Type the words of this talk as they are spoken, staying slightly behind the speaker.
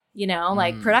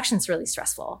like production's really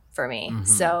stressful for me.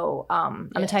 So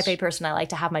I'm a type A person. I like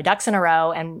to have my ducks in a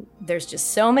row, and there's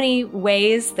just so many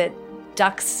ways that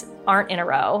ducks aren't in a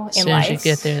row in life. As soon as you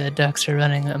get there, the ducks are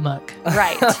running amok.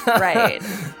 Right.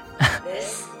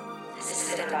 This is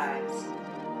City Vibes.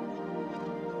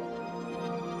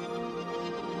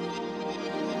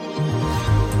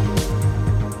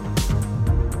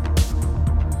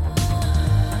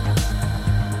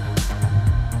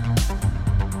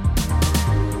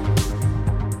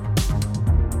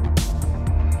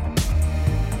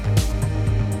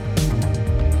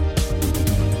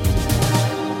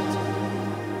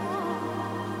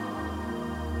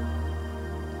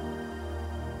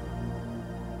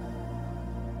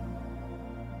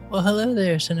 Well, hello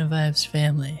there, Cinevibes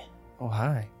family. Oh,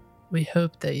 hi. We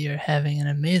hope that you're having an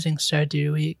amazing start to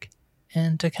your week.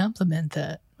 And to complement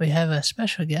that, we have a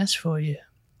special guest for you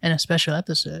and a special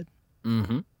episode.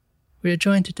 We are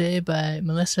joined today by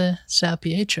Melissa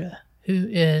Salpietra, who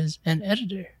is an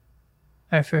editor.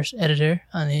 Our first editor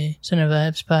on the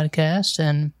Cinevibes podcast,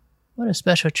 and what a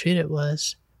special treat it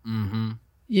was.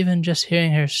 Even just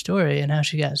hearing her story and how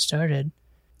she got started.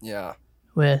 Yeah.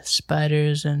 With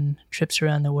spiders and trips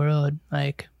around the world,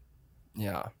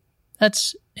 Yeah.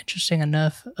 That's interesting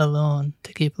enough alone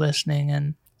to keep listening.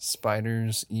 And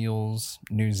Spiders, eels,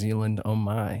 New Zealand, oh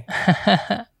my.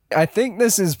 I think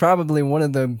this is probably one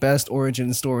of the best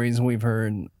origin stories we've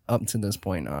heard up to this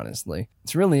point, honestly.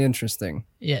 It's really interesting.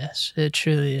 Yes, it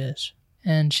truly is.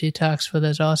 And she talks with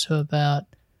us also about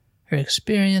her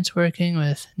experience working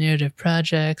with narrative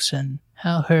projects and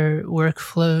how her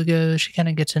workflow goes. She kind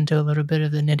of gets into a little bit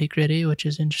of the nitty-gritty, which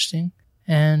is interesting,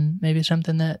 and maybe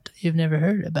something that you've never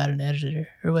heard about an editor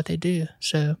or what they do.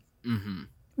 So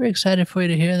we're excited for you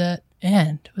to hear that.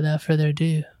 And without further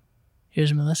ado,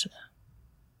 here's Melissa.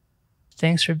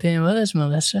 Thanks for being with us,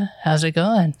 Melissa. How's it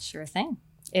going? Sure thing.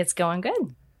 It's going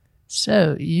good.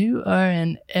 So you are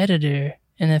an editor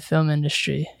in the film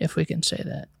industry, if we can say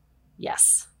that.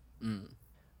 Yes.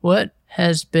 What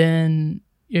has been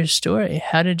your story?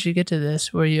 How did you get to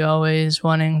this? Were you always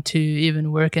wanting to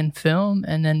even work in film?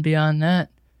 And then beyond that,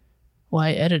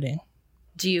 why editing?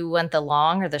 Do you want the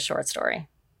long or the short story?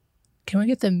 Can we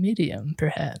get the medium,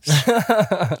 perhaps?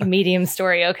 Medium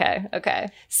story. Okay.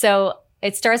 So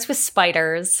it starts with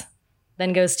spiders,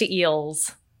 then goes to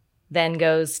eels, then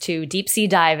goes to deep sea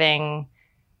diving,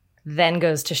 then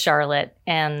goes to Charlotte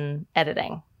and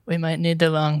editing. We might need the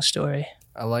long story.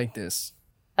 I like this.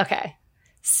 Okay.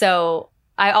 So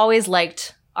I always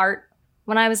liked art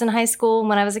when I was in high school,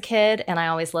 when I was a kid, and I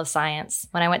always loved science.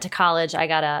 When I went to college, I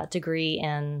got a degree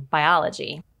in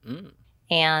biology.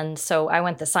 And so I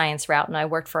went the science route, and I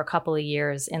worked for a couple of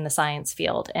years in the science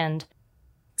field. And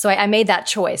so I made that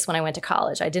choice when I went to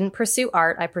college. I didn't pursue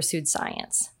art, I pursued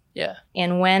science. Yeah.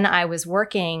 And when I was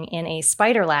working in a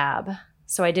spider lab,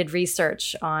 so I did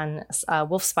research on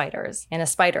wolf spiders in a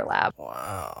spider lab.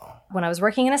 Wow. When I was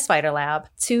working in a spider lab,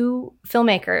 2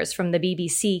 filmmakers from the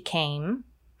BBC came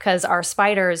because our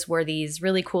spiders were these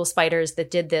really cool spiders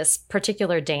that did this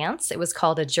particular dance. It was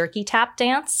called a jerky tap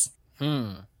dance.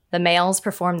 The males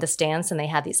performed this dance, and they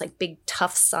had these big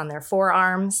tufts on their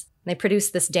forearms. They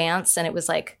produced this dance, and it was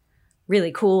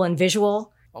really cool and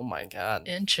visual. Oh my God.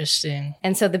 Interesting.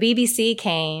 And so the BBC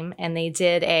came and they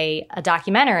did a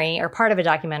documentary, or part of a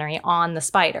documentary, on the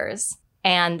spiders.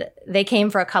 And they came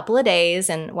for a couple of days,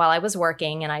 and while I was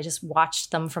working, and I just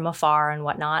watched them from afar and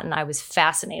whatnot, and I was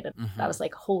fascinated. I was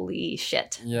like, holy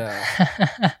shit. Yeah.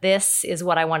 This is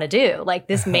what I want to do.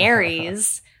 This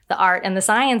marries the art and the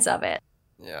science of it.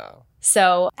 Yeah.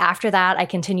 So after that, I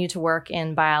continued to work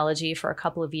in biology for a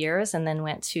couple of years, and then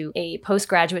went to a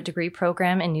postgraduate degree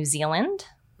program in New Zealand.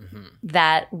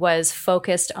 That was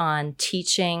focused on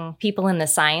teaching people in the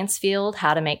science field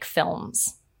how to make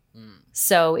films.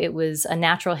 So it was a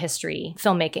natural history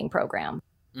filmmaking program.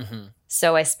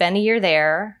 So I spent a year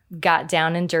there, got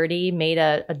down and dirty, made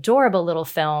a adorable little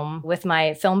film with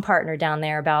my film partner down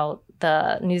there about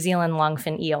the New Zealand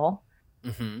longfin eel.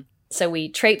 So we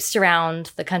traipsed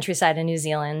around the countryside in New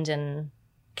Zealand and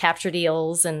captured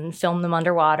eels and filmed them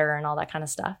underwater and all that kind of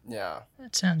stuff. Yeah.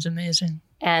 That sounds amazing.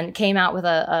 And came out with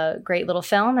a great little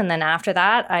film. And then after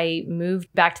that, I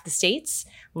moved back to the States,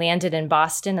 landed in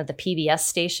Boston at the PBS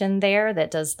station there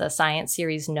that does the science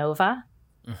series Nova.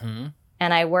 And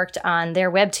I worked on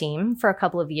their web team for a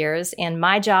couple of years. And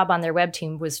my job on their web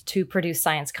team was to produce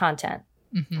science content.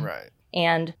 Right.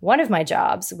 And one of my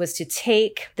jobs was to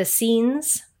take the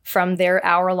scenes from their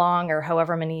hour-long or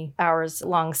however many hours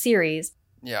long series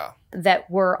Yeah. that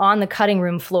were on the cutting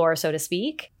room floor, so to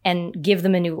speak, and give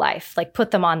them a new life,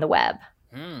 put them on the web.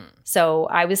 So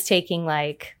I was taking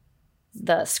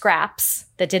the scraps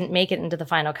that didn't make it into the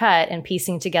final cut and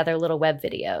piecing together little web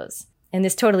videos. And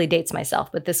this totally dates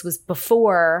myself, but this was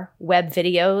before web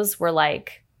videos were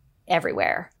like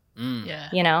everywhere. Yeah.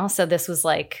 You know, so this was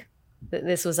like,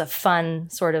 this was a fun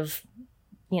sort of,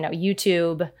 you know,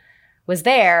 YouTube was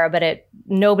there, but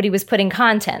nobody was putting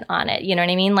content on it. You know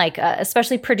what I mean? Like,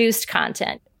 especially produced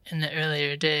content. In the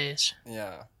earlier days.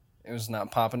 Yeah. It was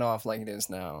not popping off like it is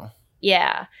now.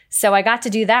 Yeah. So I got to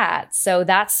do that. So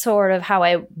that's sort of how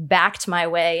I backed my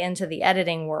way into the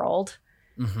editing world.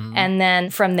 Mm-hmm. And then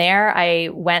from there, I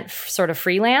went sort of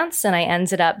freelance and I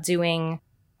ended up doing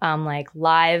like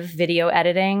live video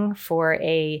editing for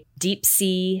a deep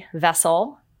sea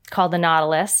vessel called the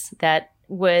Nautilus that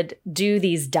would do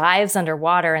these dives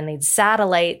underwater, and they'd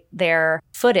satellite their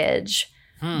footage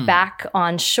back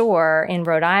on shore in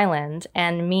Rhode Island.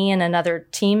 And me and another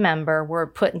team member were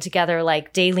putting together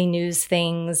like daily news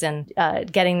things and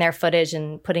getting their footage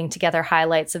and putting together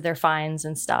highlights of their finds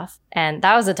and stuff. And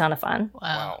that was a ton of fun.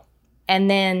 Wow. And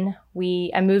then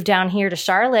I moved down here to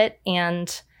Charlotte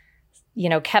and, you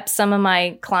know, kept some of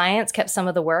my clients, kept some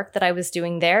of the work that I was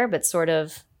doing there, but sort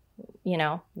of, you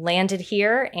know, landed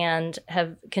here and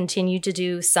have continued to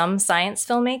do some science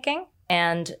filmmaking.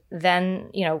 And then,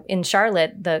 you know, in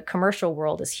Charlotte, the commercial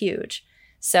world is huge.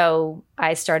 So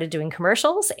I started doing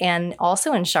commercials, and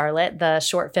also in Charlotte, the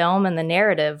short film and the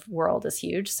narrative world is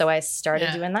huge. So I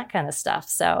started doing that kind of stuff.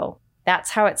 So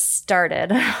that's how it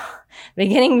started,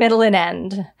 beginning, middle, and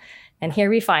end. And here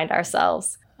we find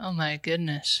ourselves. Oh my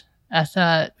goodness. I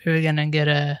thought we were going to get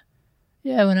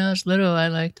when I was little, I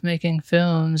liked making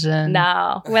films. And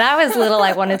No, when I was little,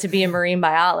 I wanted to be a marine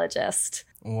biologist.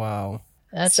 Wow.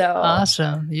 That's So,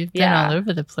 awesome. You've been all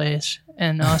over the place,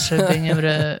 and also being able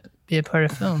to be a part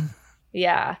of film.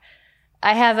 Yeah.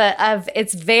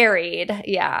 It's varied.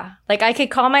 Yeah. Like I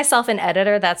could call myself an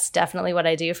editor. That's definitely what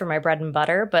I do for my bread and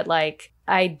butter. But like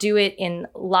I do it in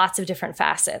lots of different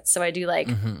facets. So I do like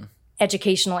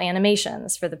educational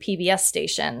animations for the PBS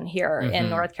station here in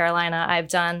North Carolina. I've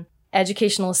done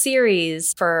educational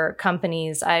series for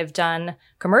companies. I've done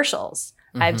commercials.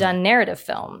 I've done narrative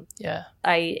film. Yeah.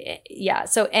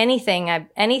 So anything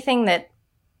that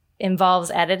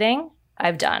involves editing,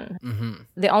 I've done.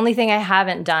 The only thing I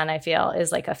haven't done, I feel,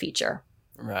 is like a feature.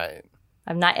 Right.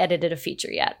 I've not edited a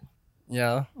feature yet.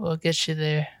 Yeah. We'll get you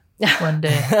there one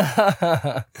day.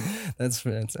 That's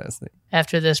fantastic.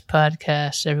 After this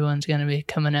podcast, everyone's going to be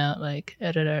coming out like,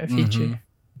 edit our feature.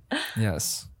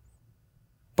 Yes.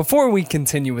 Before we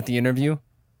continue with the interview,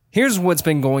 here's what's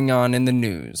been going on in the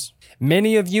news.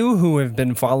 Many of you who have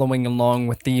been following along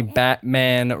with the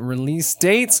Batman release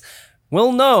dates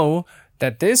will know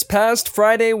that this past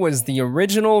Friday was the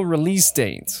original release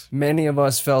date. Many of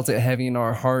us felt it heavy in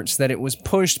our hearts that it was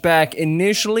pushed back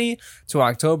initially to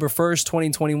October 1st,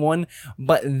 2021,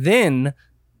 but then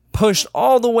pushed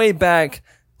all the way back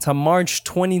to March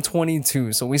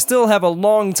 2022. So we still have a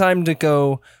long time to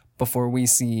go before we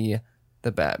see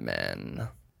the Batman.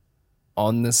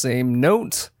 On the same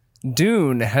note,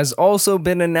 Dune has also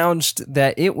been announced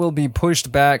that it will be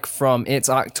pushed back from its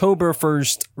October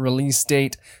 1st release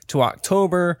date to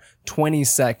October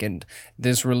 22nd.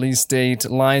 This release date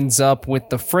lines up with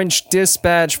The French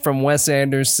Dispatch from Wes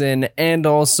Anderson and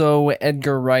also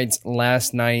Edgar Wright's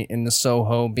Last Night in the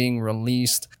Soho being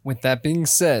released. With that being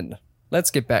said, let's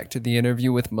get back to the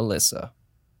interview with Melissa.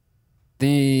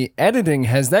 The editing,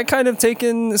 has that kind of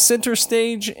taken center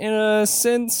stage in a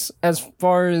sense, as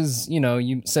far as, you know,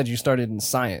 you said you started in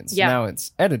science. Yeah. Now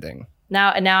it's editing.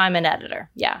 Now I'm an editor.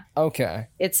 Yeah. Okay.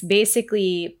 It's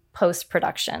basically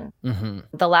post-production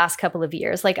the last couple of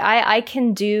years. Like I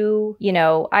can do, you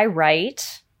know, I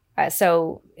write.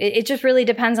 So it just really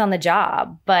depends on the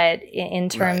job. But in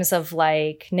terms of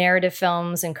like narrative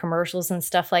films and commercials and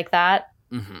stuff like that,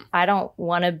 I don't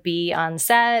want to be on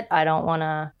set. I don't want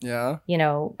to, you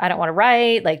know, I don't want to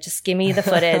write. Like, just give me the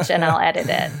footage and I'll edit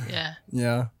it.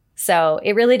 Yeah. So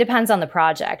it really depends on the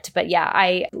project. But yeah,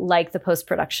 I like the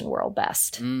post-production world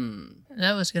best.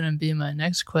 That was going to be my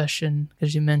next question,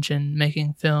 because you mentioned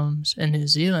making films in New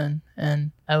Zealand.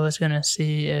 And I was going to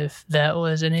see if that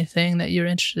was anything that you're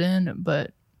interested in.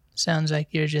 But sounds like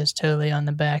you're just totally on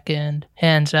the back end,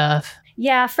 hands off.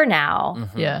 Yeah, for now.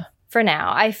 Yeah. For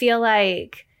now, I feel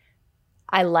like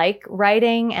I like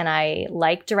writing and I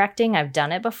like directing. I've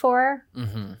done it before,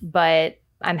 but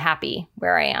I'm happy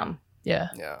where I am. Yeah.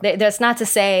 That's not to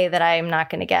say that I'm not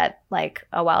going to get like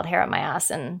a wild hair up my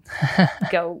ass and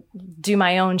go do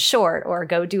my own short or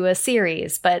go do a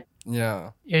series. But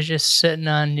you're just sitting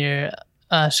on your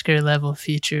Oscar level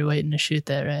feature waiting to shoot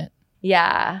that, right?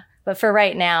 Yeah. But for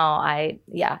right now,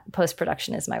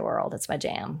 post-production is my world. It's my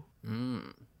jam.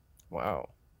 Wow.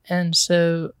 And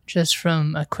so, just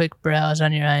from a quick browse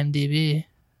on your IMDb,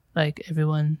 like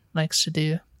everyone likes to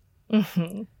do,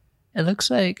 Mhm. it looks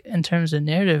like in terms of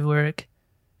narrative work,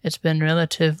 it's been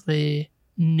relatively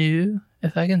new,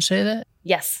 if I can say that,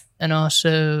 Yes, and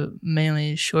also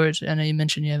mainly shorts. I know you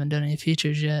mentioned you haven't done any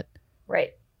features yet.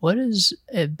 right. What has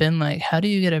it been like? How do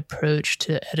you get approached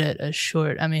to edit a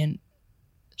short? I mean,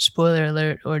 spoiler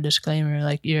alert or disclaimer,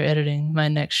 like you're editing my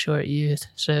next short, Youth.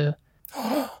 So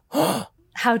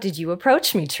How did you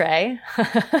approach me, Trey?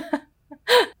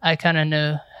 I kind of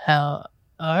know how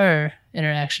our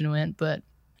interaction went, but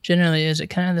generally, is it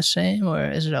kind of the same or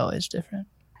is it always different?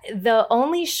 The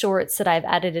only shorts that I've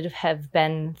edited have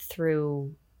been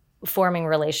through forming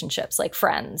relationships, like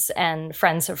friends and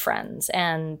friends of friends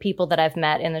and people that I've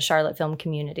met in the Charlotte film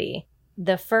community.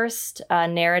 The first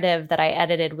narrative that I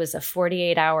edited was a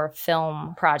 48-hour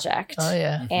film project. Oh,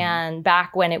 yeah. And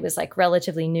back when it was like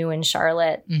relatively new in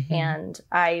Charlotte, Mhm. and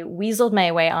I weaseled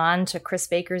my way on to Chris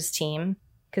Baker's team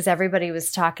because everybody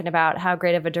was talking about how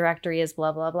great of a director he is,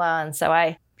 blah, blah, blah. And so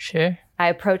I Sure.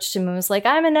 approached him and was like,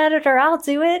 I'm an editor, I'll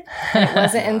do it. And it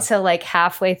wasn't until like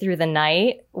halfway through the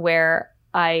night where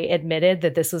I admitted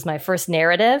that this was my first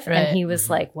narrative. Right. And he was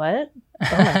like, what? Oh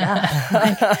my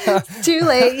God. Like, it's too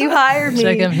late. You hired me. It's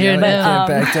like I'm here Yeah, now.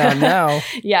 can't back down now.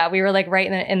 Yeah, we were like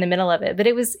right in the middle of it. But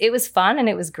it was fun and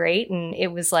it was great. And it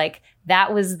was like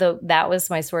that was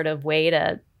my sort of way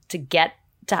to get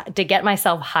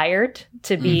myself hired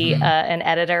to be Mhm. an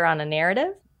editor on a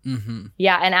narrative. Mm-hmm.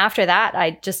 Yeah, and after that,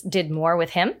 I just did more with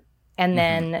him. And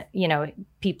then, you know,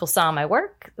 people saw my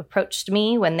work, approached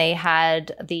me when they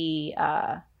had the,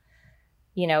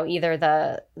 you know, either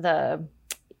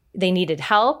they needed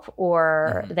help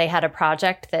or they had a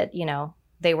project that, you know,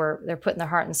 they're putting their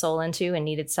heart and soul into and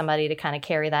needed somebody to kind of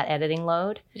carry that editing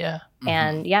load. Yeah.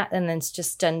 And yeah, and then it's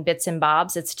just done bits and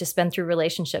bobs. It's just been through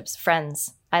relationships,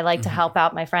 friends. I like to help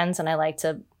out my friends and I like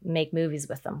to make movies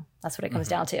with them. That's what it comes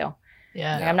down to.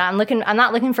 Yeah. I'm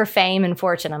not looking for fame and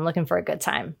fortune. I'm looking for a good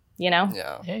time, you know?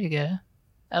 Yeah. There you go.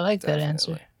 I like that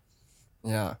answer.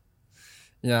 Yeah.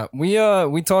 Yeah.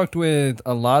 We talked with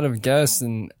a lot of guests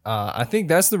and I think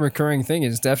that's the recurring thing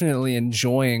is definitely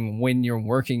enjoying when you're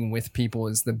working with people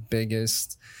is the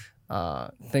biggest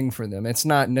thing for them. It's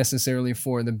not necessarily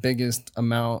for the biggest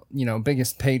amount, you know,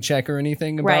 biggest paycheck or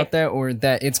anything about Right. that or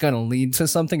that it's going to lead to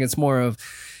something. It's more of,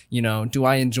 you know, do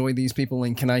I enjoy these people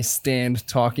and can I stand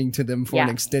talking to them for an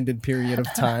Yeah. extended period of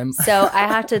time? So I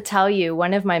have to tell you,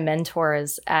 one of my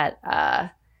mentors at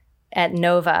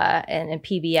Nova and at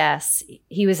PBS,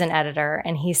 he was an editor,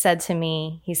 and he said to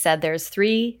me, there's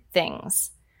 3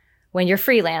 things when you're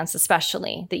freelance,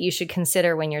 especially, that you should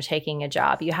consider when you're taking a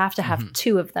job. You have to have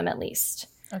 2 of them at least.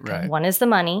 Okay. Right. One is the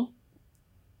money,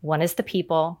 one is the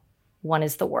people, one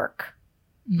is the work.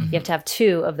 Mhm. You have to have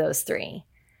 2 of those 3.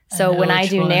 I So know when I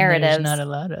which do one there's narratives, not a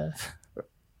lot of.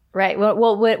 right.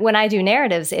 Well, when I do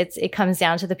narratives, it comes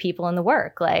down to the people and the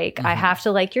work. Like I have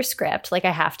to like your script. Like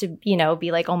I have to, you know,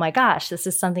 be like, oh my gosh, this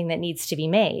is something that needs to be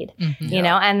made, Mhm. you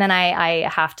know, and then I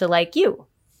have to like you.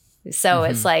 So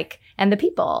it's like, and the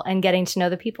people and getting to know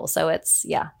the people. So it's,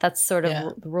 yeah, that's sort of Yeah.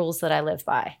 the rules that I live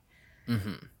by.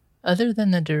 Other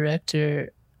than the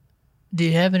director, do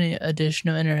you have any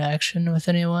additional interaction with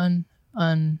anyone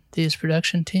on these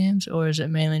production teams, or is it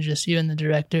mainly just you and the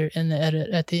director and the edit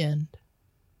at the end?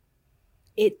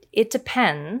 It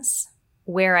depends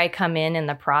where I come in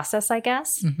the process, I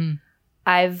guess. Mm-hmm.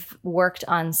 I've worked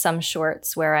on some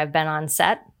shorts where I've been on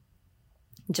set,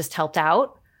 just helped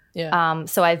out. Yeah.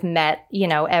 So I've met, you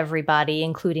know, everybody,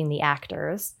 including the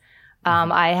actors.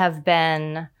 I have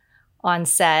been on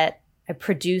set. I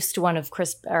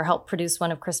helped produce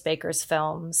one of Chris Baker's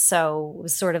films. So it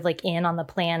was sort of like in on the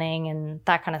planning and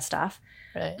that kind of stuff.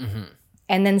 Right.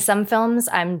 And then some films,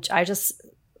 I just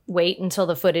wait until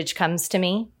the footage comes to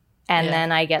me and Yeah.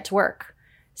 then I get to work.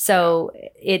 So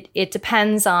it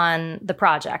depends on the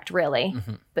project, really.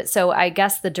 But so I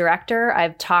guess the director,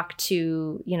 I've talked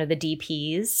to, you know, the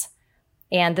DPs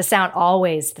and the sound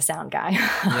guy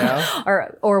Yeah.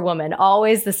 or woman,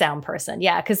 always the sound person.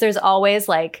 Yeah. Cause there's always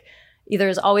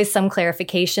some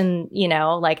clarification, you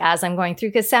know, like as I'm going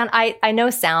through, cause sound, I know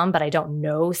sound, but I don't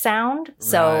know sound.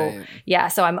 So Right. yeah.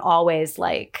 So I'm always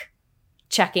like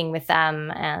checking with them,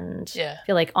 and Yeah. I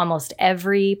feel like almost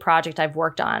every project I've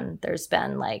worked on, there's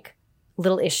been like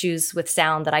little issues with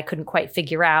sound that I couldn't quite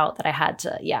figure out that I had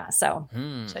to, so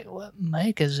It's like, what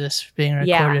mic is this being recorded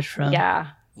yeah, from? yeah.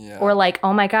 Yeah. Or like,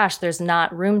 oh my gosh, there's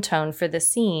not room tone for the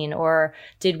scene, or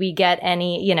did we get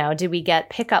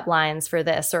pickup lines for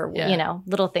this, or, Yeah. you know,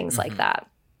 little things like that.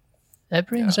 That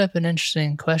brings up an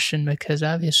interesting question because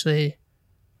obviously,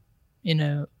 you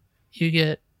know, you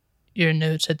get your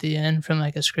notes at the end from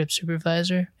like a script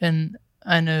supervisor. And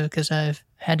I know because I've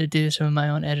had to do some of my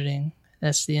own editing.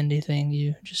 That's the indie thing.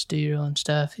 You just do your own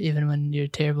stuff, even when you're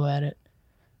terrible at it.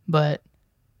 But,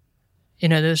 you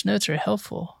know, those notes are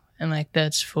helpful. And like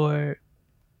that's for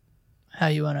how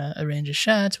you want to arrange your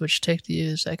shots, which take to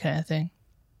use, that kind of thing.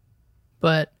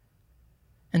 But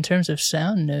in terms of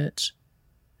sound notes,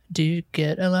 do you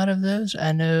get a lot of those?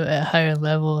 I know at higher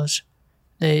levels,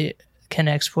 they can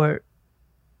export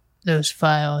those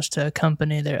files to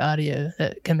accompany their audio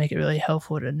that can make it really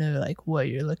helpful to know like what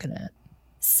you're looking at.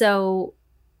 So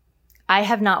I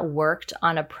have not worked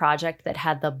on a project that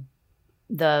had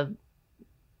the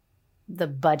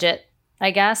budget,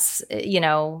 I guess, you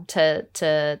know,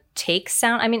 to take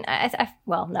sound. I mean,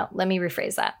 well, no, let me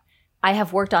rephrase that. I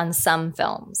have worked on some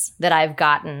films that I've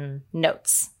gotten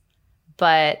notes,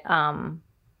 but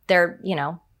they're, you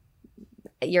know,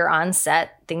 you're on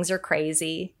set, things are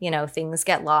crazy, you know, things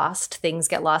get lost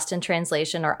in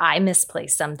translation, or I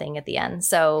misplace something at the end.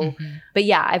 So, but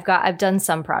yeah, I've done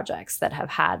some projects that have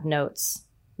had notes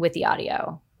with the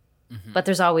audio, but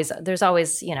there's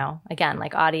always, you know, again,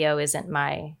 like audio isn't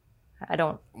wheelhouse.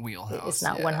 It's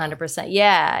not 100%.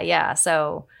 Yeah.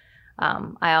 So,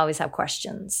 I always have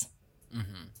questions.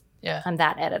 Yeah. I'm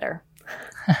that editor.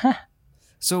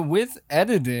 So with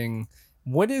editing,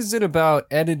 what is it about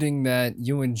editing that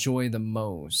you enjoy the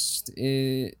most?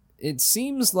 It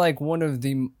seems like you're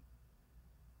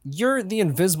the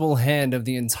invisible hand of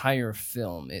the entire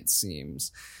film, it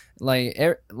seems. Like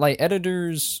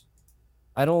editors,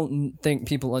 I don't think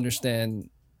people understand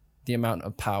the amount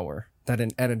of power that an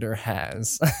editor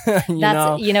has.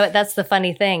 You know, that's the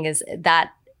funny thing is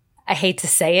that I hate to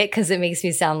say it because it makes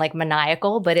me sound like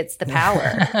maniacal, but it's the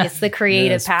power. It's the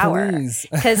creative power.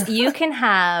 Because you can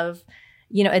have,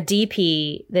 you know, a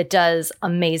DP that does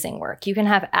amazing work. You can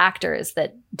have actors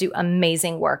that do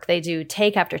amazing work. They do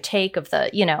take after take of the,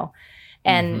 you know,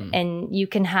 and you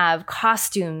can have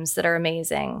costumes that are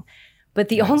amazing. But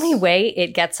the only way it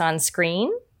gets on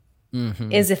screen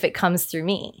is if it comes through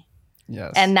me.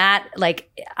 Yes. And that, like,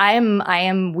 I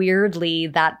am weirdly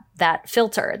that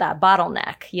filter, that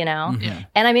bottleneck, you know? Yeah.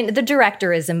 And I mean, the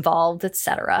director is involved,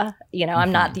 etc. You know,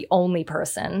 I'm not the only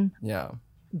person. Yeah.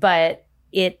 But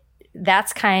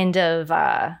that's kind of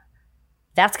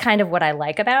what I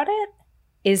like about it,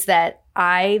 is that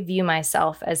I view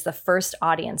myself as the first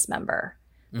audience member.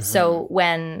 So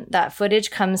when that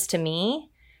footage comes to me,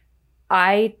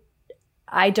 I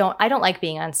don't like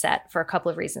being on set for a couple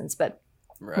of reasons, but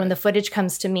when the footage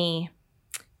comes to me,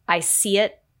 I see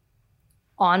it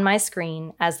on my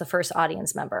screen as the first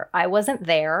audience member. I wasn't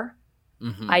there.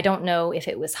 I don't know if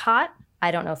it was hot.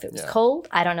 I don't know if it was cold.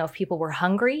 I don't know if people were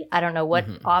hungry. I don't know what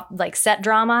like set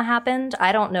drama happened.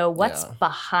 I don't know what's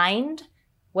behind,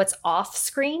 what's off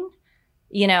screen,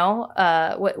 you know,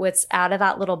 what's out of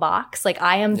that little box. Like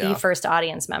I am the first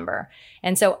audience member.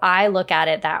 And so I look at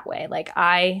it that way. Like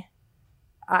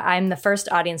I'm the first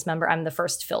audience member. I'm the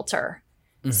first filter.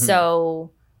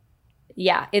 So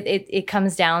yeah, it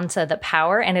comes down to the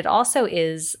power. And it also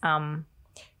is,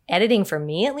 editing for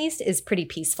me at least is pretty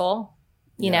peaceful.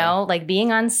 You know, like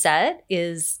being on set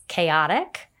is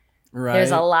chaotic. Right.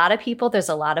 There's a lot of people. There's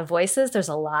a lot of voices. There's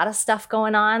a lot of stuff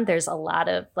going on. There's a lot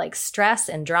of like stress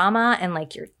and drama and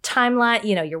like your timeline,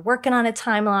 you know, you're working on a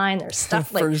timeline. There's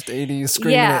stuff like first 80s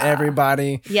screaming at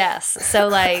everybody. Yes. So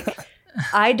like,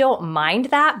 I don't mind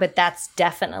that, but that's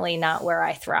definitely not where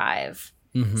I thrive.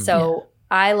 So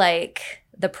I like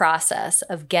the process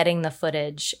of getting the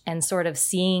footage and sort of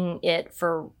seeing it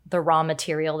for the raw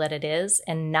material that it is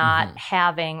and not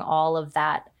having all of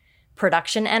that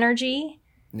production energy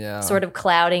sort of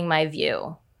clouding my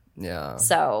view. Yeah.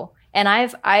 So, and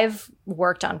I've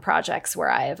worked on projects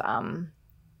where I've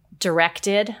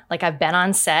directed, like I've been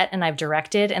on set and I've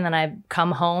directed, and then I've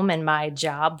come home and my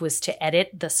job was to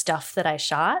edit the stuff that I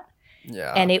shot.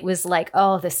 Yeah. And it was like,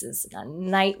 oh, this is a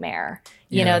nightmare.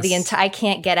 You know, I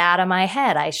can't get out of my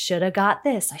head. I should have got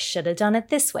this. I should have done it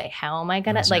this way. How am I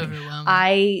going to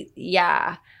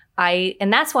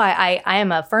and that's why I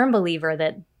am a firm believer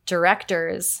that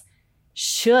directors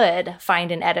should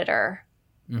find an editor,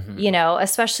 you know,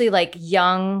 especially like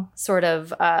young sort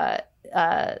of,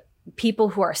 people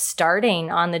who are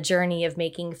starting on the journey of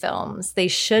making films. They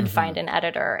should find an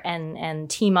editor and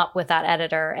team up with that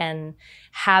editor and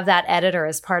have that editor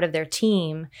as part of their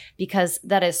team, because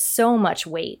that is so much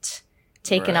weight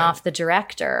taken off the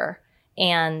director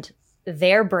and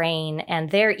their brain and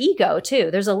their ego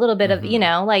too. There's a little bit of, you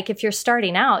know, like if you're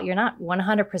starting out, you're not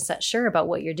 100% sure about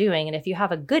what you're doing. And if you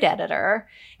have a good editor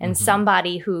and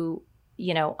somebody who,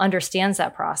 you know, understands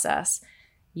that process,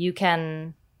 you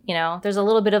can, you know, there's a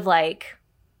little bit of like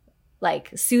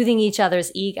like soothing each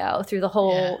other's ego through the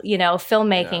whole,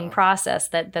 filmmaking process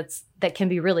that can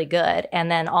be really good. And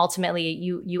then ultimately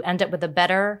you end up with a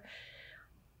better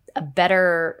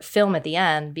film at the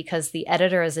end, because the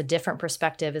editor is a different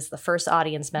perspective as the first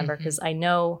audience member. Because I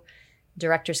know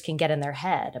directors can get in their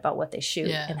head about what they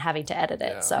shoot and having to edit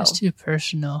it. So it's too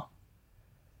personal.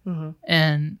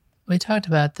 And we talked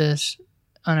about this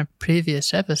on a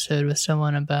previous episode with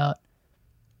someone about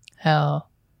how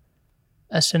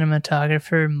a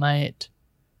cinematographer might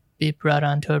be brought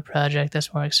onto a project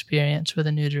that's more experienced with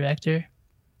a new director.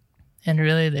 And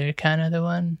really, they're kind of the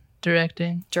one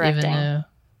directing. Even though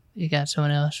you got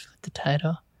someone else with the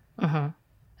title.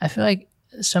 I feel like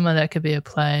some of that could be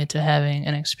applied to having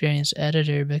an experienced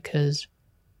editor, because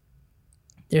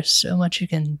there's so much you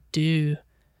can do.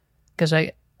 Because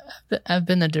I've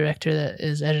been the director that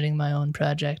is editing my own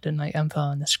project, and like I'm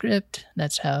following the script.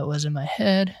 That's how it was in my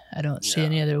head. I don't see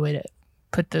any other way to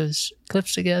put those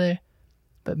clips together.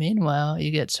 But meanwhile,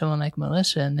 you get someone like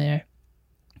Melissa in there.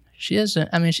 She hasn't,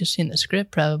 I mean, she's seen the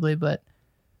script probably, but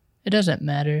it doesn't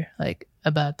matter like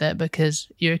about that, because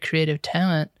your creative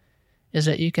talent is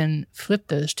that you can flip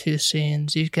those two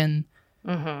scenes. You can,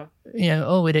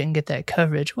 we didn't get that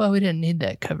coverage. Well, we didn't need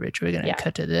that coverage. We're going to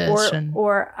cut to this.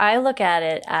 Or I look at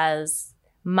it as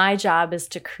my job is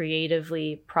to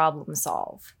creatively problem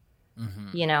solve.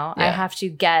 I have to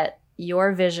get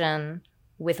your vision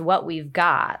with what we've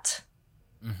got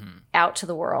out to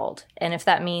the world. And if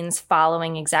that means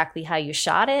following exactly how you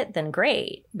shot it, then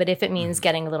great. But if it means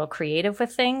getting a little creative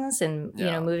with things and,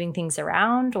 moving things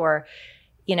around, or,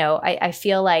 I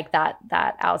feel like that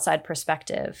outside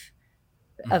perspective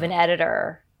of an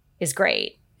editor is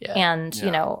great. And,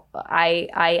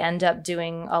 I end up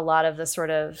doing a lot of the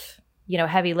sort of,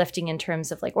 heavy lifting in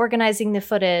terms of like organizing the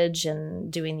footage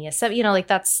and doing the assembly, like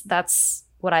that's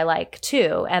what I like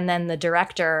too. And then the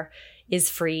director is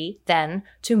free then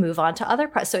to move on to other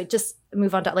so it just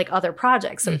move on to like other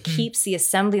projects. So it keeps the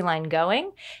assembly line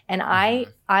going. And I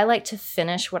like to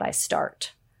finish what I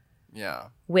start. Yeah.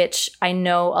 Which I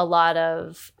know a lot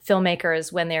of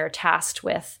filmmakers, when they're tasked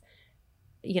with,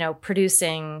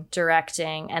 producing,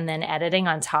 directing, and then editing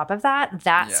on top of that,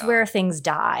 that's where things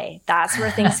die. That's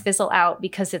where things fizzle out,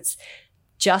 because it's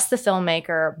just the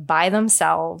filmmaker by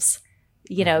themselves,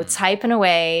 typing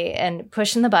away and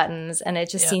pushing the buttons, and it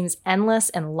just seems endless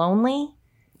and lonely,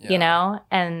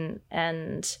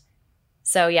 and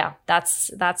so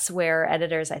that's where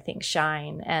editors I think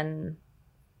shine. And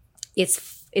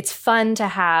it's fun to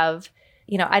have,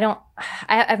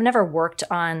 I've never worked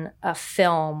on a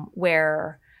film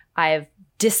where I've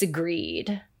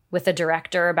disagreed with a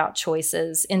director about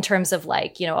choices in terms of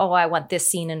like, I want this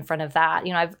scene in front of that.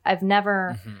 I've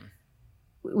never,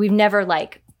 we've never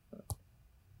like,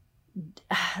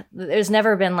 there's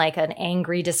never been like an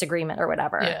angry disagreement or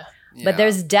whatever. But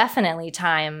there's definitely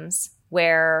times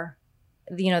where,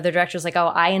 the director's like,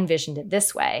 I envisioned it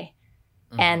this way.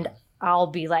 And I'll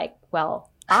be like, well,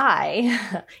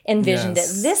 I envisioned it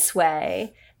this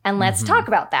way. And let's talk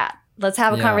about that. Let's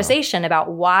have a conversation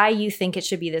about why you think it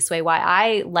should be this way, why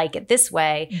I like it this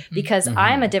way, because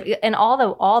I'm and all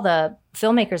the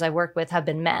filmmakers I work with have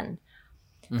been men.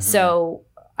 So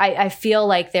I feel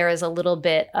like there is a little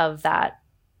bit of that,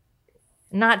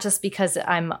 not just because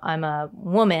I'm a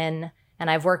woman and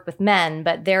I've worked with men,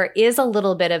 but there is a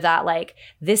little bit of that, like,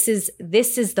 this is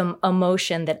the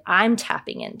emotion that I'm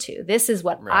tapping into. This is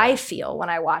what I feel when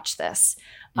I watch this.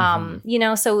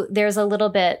 So there's a little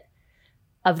bit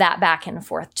of that back and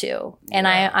forth too. And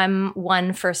I'm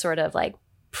one for sort of like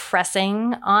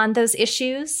pressing on those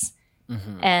issues.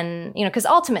 And, because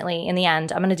ultimately in the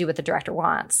end, I'm going to do what the director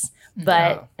wants,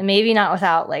 but maybe not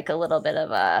without like a little bit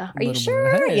of a, are you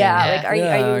sure? Like, are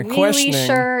you really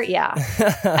sure? Yeah.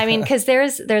 I mean, cause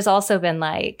there's also been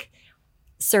like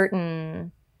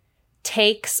certain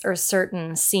takes or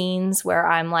certain scenes where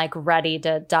I'm like ready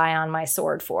to die on my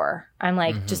sword for. I'm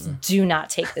like, just do not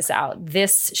take this out.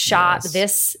 This shot,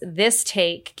 this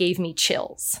take gave me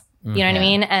chills. You know what I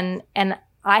mean? And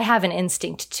I have an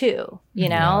instinct too,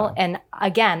 and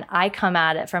again, I come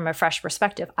at it from a fresh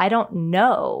perspective. I don't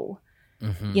know,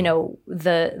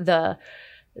 the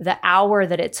hour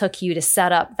that it took you to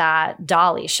set up that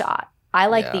dolly shot. I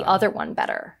like the other one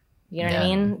better. You know what I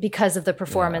mean? Because of the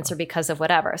performance or because of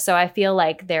whatever. So I feel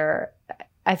like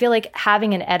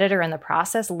having an editor in the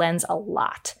process lends a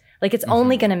lot. Like, it's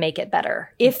only going to make it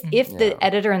better. If the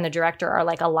editor and the director are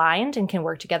like aligned and can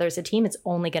work together as a team, it's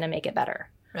only going to make it better.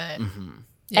 Right.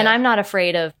 And I'm not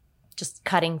afraid of just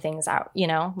cutting things out,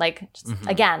 like,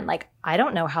 again, like, I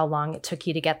don't know how long it took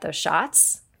you to get those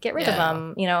shots. Get rid of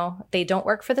them. They don't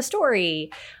work for the story.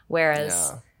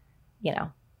 Whereas,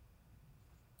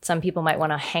 some people might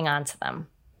want to hang on to them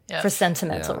Yeah. for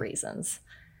sentimental Yeah. reasons.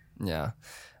 Yeah.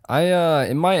 I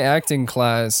in my acting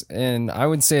class, and I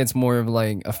would say it's more of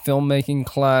like a filmmaking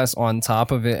class on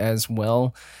top of it as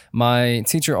well. My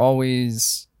teacher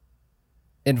always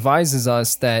advises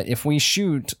us that if we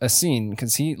shoot a scene,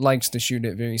 because he likes to shoot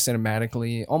it very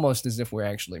cinematically, almost as if we're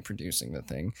actually producing the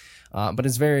thing, but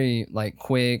it's very like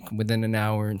quick, within an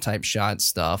hour type shot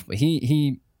stuff. But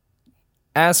he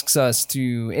asks us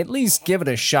to at least give it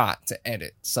a shot to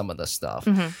edit some of the stuff.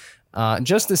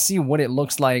 Just to see what it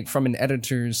looks like from an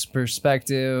editor's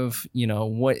perspective,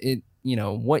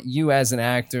 what you as an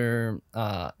actor,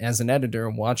 as an editor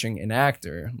watching an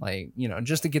actor, like,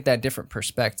 just to get that different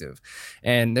perspective.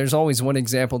 And there's always one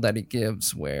example that he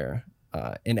gives where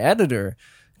an editor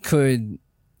could,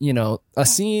 a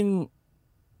scene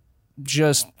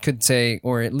just could take,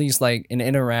 or at least like an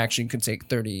interaction could take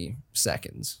 30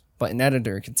 seconds, but an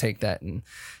editor could take that and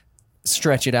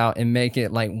stretch it out and make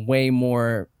it like way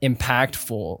more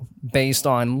impactful based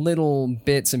on little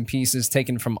bits and pieces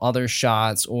taken from other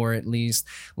shots, or at least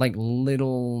like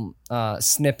little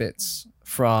snippets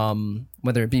from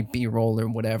whether it be B-roll or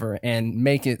whatever, and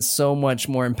make it so much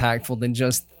more impactful than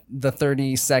just the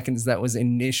 30 seconds that was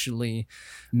initially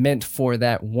meant for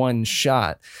that one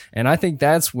shot. And I think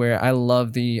that's where I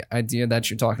love the idea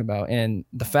that you're talking about, and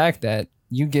the fact that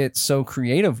you get so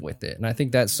creative with it. And I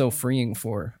think that's so freeing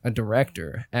for a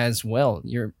director as well.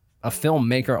 You're a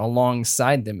filmmaker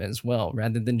alongside them as well,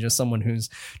 rather than just someone who's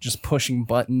just pushing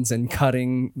buttons and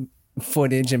cutting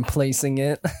footage and placing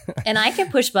it. And I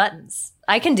can push buttons.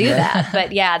 I can do that.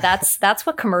 But yeah, that's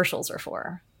what commercials are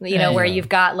for. Where you've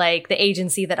got like the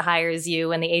agency that hires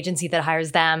you and the agency that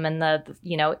hires them, and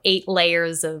the 8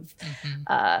 layers of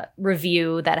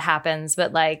review that happens.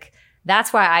 But like,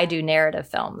 that's why I do narrative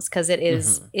films, because it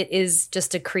is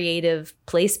just a creative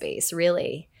play space,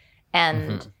 really.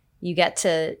 And you get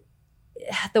to,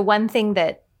 the one thing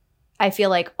that I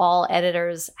feel like all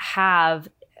editors have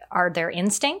are their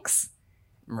instincts.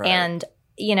 Right. And,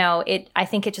 I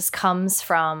think it just comes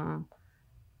from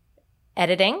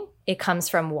editing. It comes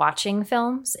from watching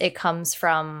films. It comes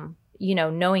from,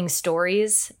 knowing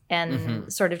stories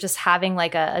and sort of just having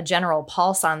like a general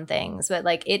pulse on things. But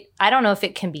like I don't know if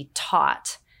it can be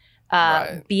taught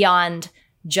beyond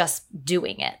just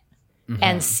doing it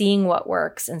and seeing what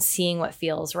works and seeing what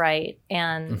feels right.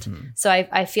 And so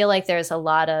I feel like there's a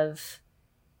lot of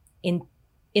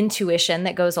intuition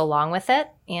that goes along with it.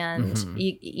 And,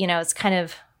 it's kind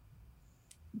of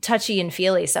touchy and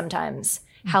feely sometimes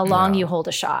how long you hold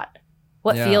a shot,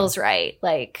 what feels right,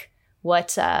 like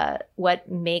what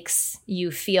makes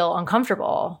you feel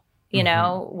uncomfortable,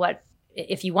 what,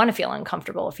 if you want to feel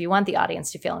uncomfortable, if you want the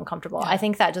audience to feel uncomfortable. I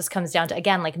think that just comes down to,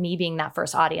 again, like me being that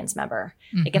first audience member.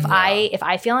 Like if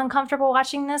I feel uncomfortable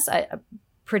watching this, I'm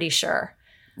pretty sure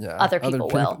other people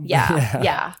will.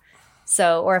 Yeah.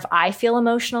 So, or if I feel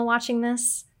emotional watching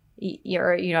this,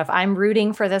 if I'm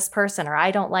rooting for this person, or I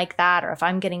don't like that, or if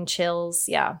I'm getting chills,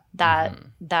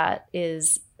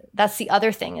 that's the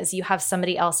other thing, is you have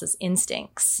somebody else's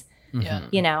instincts,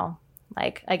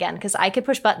 like, again, because I could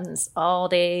push buttons all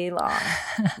day long,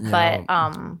 but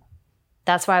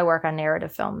that's why I work on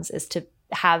narrative films, is to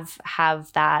have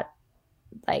that,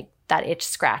 like, that itch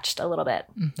scratched a little bit,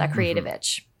 that creative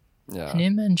itch. Yeah. And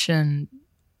you mentioned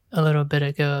a little bit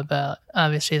ago about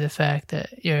obviously the fact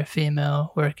that you're a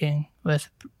female working with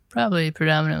probably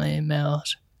predominantly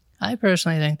males. I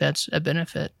personally think that's a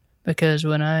benefit, because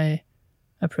when I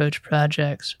approach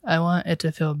projects, I want it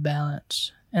to feel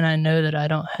balanced. And I know that I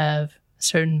don't have a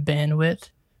certain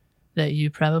bandwidth that you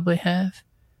probably have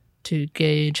to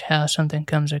gauge how something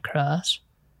comes across.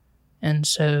 And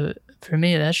so for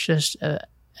me, that's just an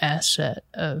asset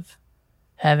of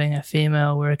having a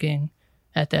female working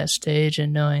at that stage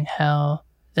and knowing how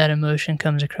that emotion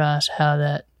comes across, how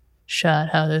that shot,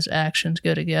 how those actions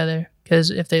go together. Because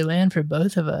if they land for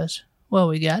both of us, well,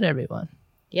 we got everyone.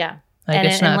 Yeah. Like, and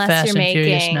it's not unless Fast you're and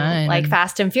Furious making 9. like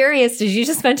Fast and Furious, did you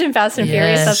just mention Fast and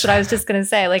Furious? That's what I was just going to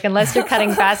say. Like, unless you're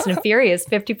cutting Fast and Furious,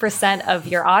 50% of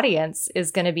your audience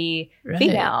is going to be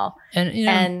female.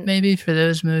 And maybe for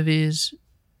those movies,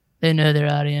 they know their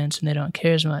audience and they don't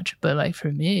care as much. But like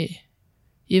for me,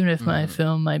 even if my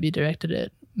film might be directed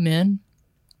at men,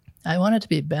 I want it to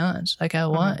be balanced. Like, I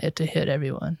want it to hit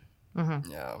everyone.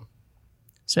 Yeah.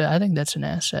 So I think that's an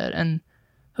asset. And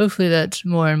hopefully that's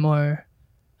more and more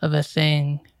of a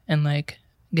thing, and like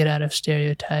get out of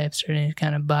stereotypes or any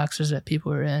kind of boxes that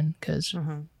people are in, because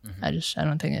I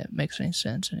don't think it makes any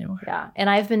sense anymore. Yeah. And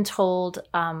I've been told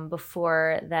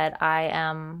before that I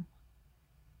am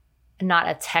not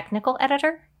a technical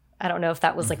editor. I don't know if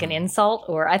that was like an insult,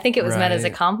 or I think it was meant as a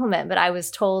Right. compliment, but I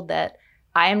was told that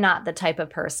I am not the type of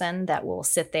person that will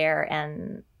sit there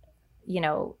and,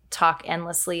 talk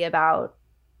endlessly about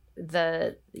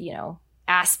the,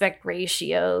 aspect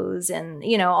ratios and,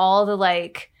 all the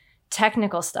like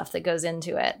technical stuff that goes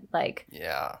into it. Like,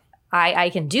 Yeah. I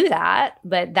can do that,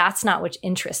 but that's not what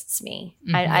interests me.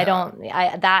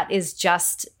 That is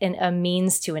just a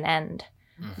means to an end,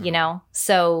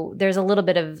 So there's a little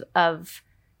bit of,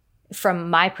 from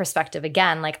my perspective,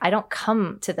 again, like I don't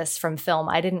come to this from film.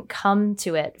 I didn't come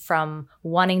to it from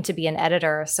wanting to be an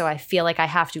editor. So I feel like I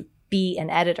have to be an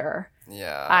editor.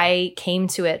 Yeah. I came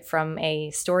to it from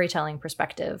a storytelling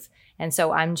perspective. And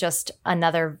so I'm just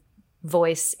another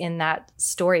voice in that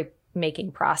story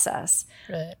making process.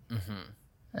 Right. Mm-hmm.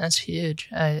 That's huge.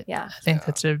 I Yeah. think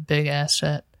that's a big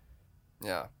asset.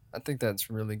 Yeah, I think that's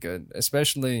really good,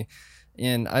 especially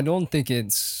I don't think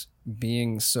it's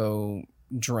being so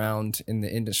drowned in the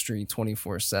industry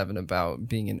 24/7 about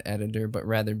being an editor, but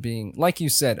rather being, like you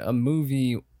said, a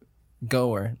movie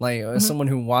goer, like someone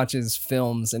who watches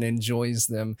films and enjoys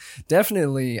them.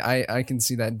 Definitely, I can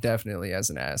see that definitely as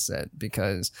an asset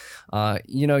because,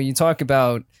 you talk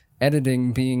about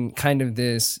editing being kind of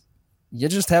this, you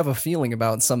just have a feeling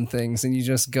about some things and you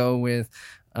just go with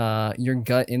your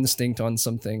gut instinct on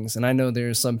some things. And I know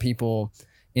there's some people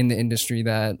in the industry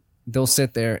that they'll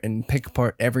sit there and pick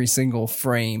apart every single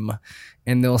frame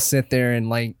and they'll sit there and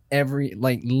like every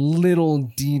like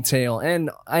little detail.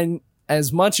 And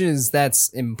as much as that's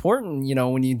important,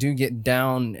 when you do get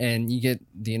down and you get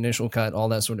the initial cut, all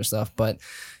that sort of stuff, but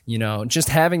just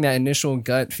having that initial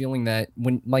gut feeling that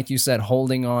when, like you said,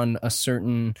 holding on a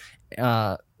certain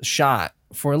shot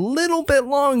for a little bit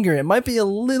longer, it might be a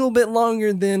little bit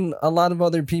longer than a lot of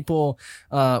other people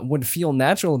would feel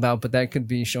natural about, but that could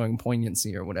be showing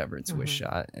poignancy or whatever to a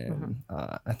shot. And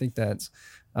I think that's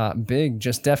big,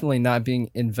 just definitely not being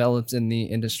enveloped in the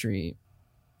industry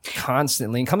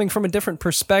constantly and coming from a different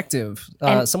perspective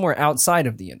somewhere outside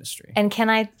of the industry. And can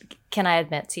I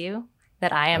admit to you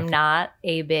that I am not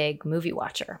a big movie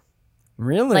watcher?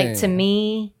 Really? Like, to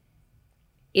me,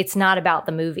 it's not about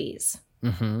the movies.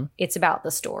 Mm-hmm. It's about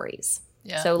the stories.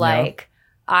 Yeah. So like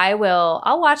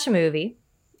I'll watch a movie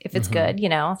if it's good,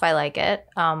 if I like it.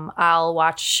 I'll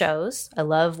watch shows. I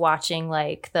love watching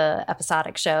like the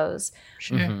episodic shows.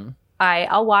 Sure. Mm-hmm.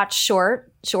 I'll watch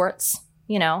shorts,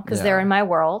 because they're in my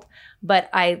world, but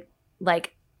I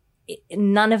like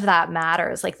none of that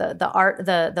matters. Like the art,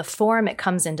 the form it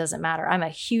comes in doesn't matter. I'm a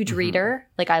huge reader.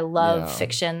 Like I love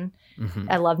fiction. Mm-hmm.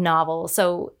 I love novels.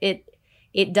 So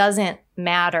it doesn't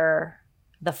matter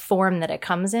the form that it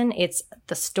comes in. It's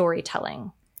the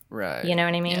storytelling. Right. You know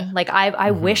what I mean? Yeah. Like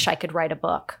I wish I could write a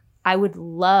book. I would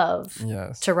love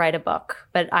to write a book,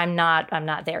 but I'm not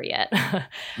there yet.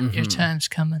 Your time's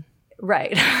coming.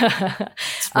 Right.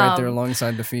 It's right there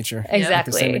alongside the feature. Exactly. At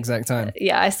the same exact time.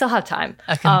 Yeah, I still have time.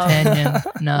 A companion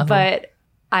novel. But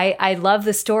I love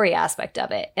the story aspect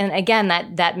of it. And again,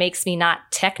 that makes me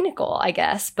not technical, I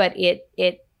guess, but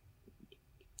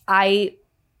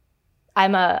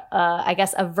I'm I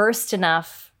guess a versed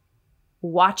enough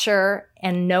watcher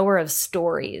and knower of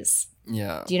stories.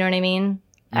 Yeah. Do you know what I mean?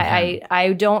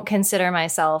 I don't consider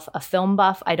myself a film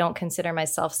buff. I don't consider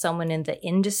myself someone in the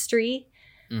industry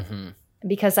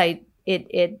because I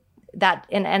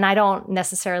don't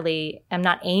necessarily, I'm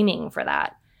not aiming for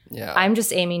that. Yeah. I'm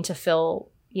just aiming to fill,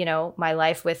 my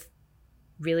life with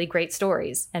really great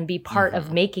stories and be part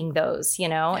of making those,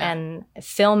 and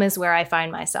film is where I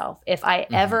find myself. If I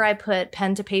I put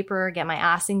pen to paper, get my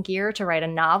ass in gear to write a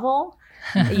novel,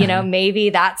 maybe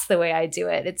that's the way I do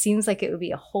it. It seems like it would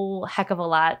be a whole heck of a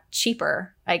lot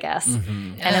cheaper, I guess,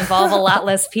 and involve a lot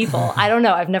less people. I don't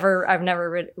know. I've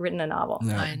never written a novel.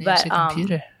 No. Mine is But, a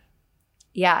computer.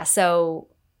 Yeah. So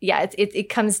yeah, it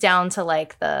comes down to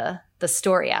like the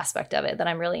story aspect of it that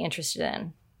I'm really interested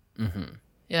in. Mm-hmm.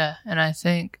 Yeah, and I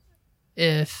think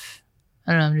I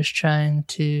don't know, I'm just trying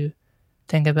to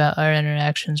think about our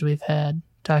interactions we've had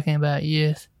talking about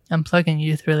youth. I'm plugging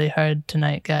youth really hard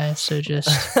tonight, guys, so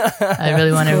just, I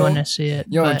really want everyone to see it.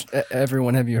 Yo, but,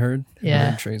 everyone, have you heard?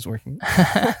 Yeah. Trey's working.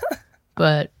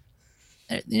 but,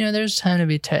 there's time to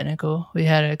be technical. We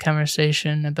had a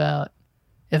conversation about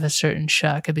if a certain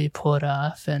shot could be pulled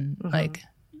off, and like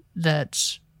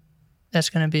that's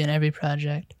going to be in every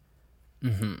project.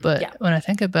 But when I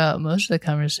think about most of the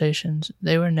conversations,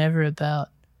 they were never about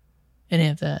any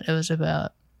of that. It was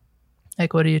about,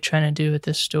 like, what are you trying to do with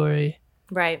this story?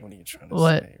 Right. What are you trying to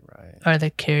say? Right. Are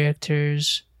the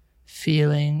characters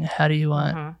feeling? How do you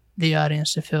want the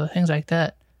audience to feel? Things like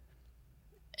that.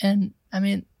 And, I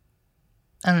mean,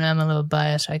 I don't know, I'm a little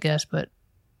biased, I guess, but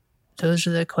those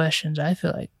are the questions I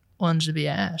feel like ones to be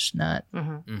asked, not,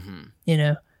 Mm-hmm. you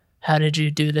know, how did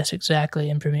you do this exactly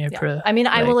in Premiere Pro? I mean,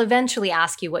 I Like, will eventually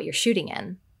ask you what you're shooting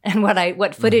in and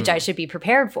what footage I should be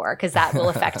prepared for, because that will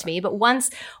affect me. But once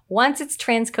it's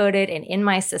transcoded and in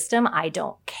my system, I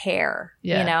don't care.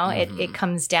 Yeah. You know, it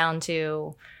comes down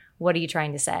to, what are you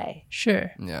trying to say?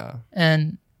 Sure. Yeah.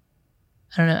 And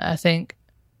I don't know, I think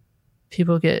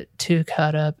people get too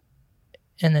caught up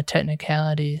in the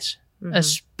technicalities,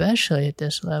 especially at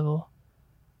this level.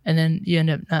 And then you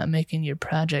end up not making your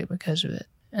project because of it.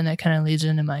 And that kind of leads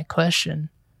into my question,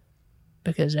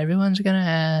 because everyone's going to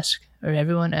ask, or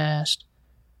everyone asked,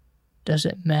 does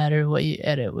it matter what you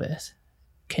edit with?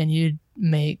 Can you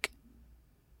make,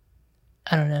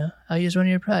 I don't know, I'll use one of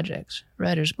your projects,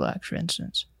 Writer's Block, for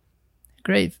instance.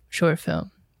 Great short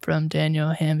film from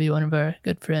Daniel Hamby, one of our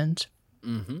good friends.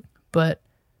 Mm-hmm. But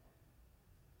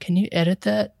can you edit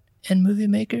that in Movie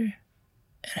Maker and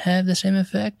have the same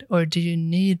effect? Or do you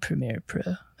need Premiere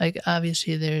Pro? Like,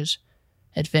 obviously there's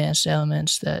advanced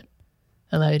elements that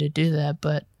allow you to do that,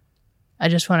 but I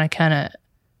just want to kind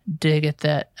of dig at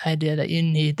that idea that you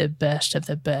need the best of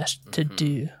the best to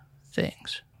do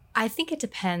things. I think it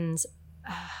depends.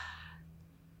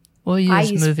 We'll I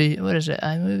use use- movie, what is it,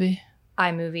 iMovie?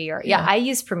 iMovie or Yeah. I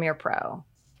use Premiere Pro.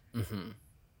 Mm-hmm.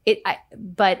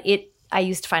 I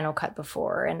used Final Cut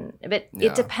before, but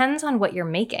Yeah. it depends on what you're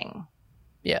making.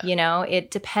 Yeah. You know, it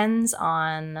depends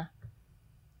on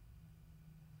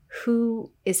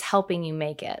who is helping you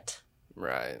make it.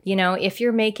 Right. You know, if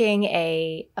you're making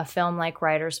a film like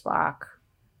Writer's Block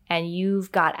and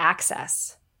you've got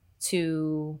access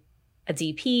to a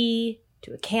DP,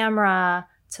 to a camera,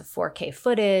 to 4K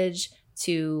footage,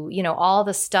 to, you know, all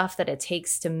the stuff that it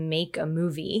takes to make a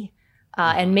movie,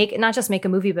 and not just make a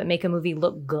movie, but make a movie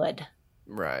look good,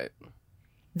 Right.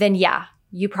 then yeah,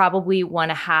 you probably want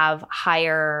to have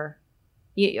higher.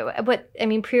 But I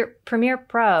mean, Premiere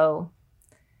Pro,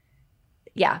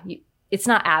 yeah, it's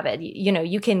not Avid. You know,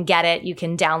 you can get it, you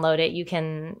can download it, you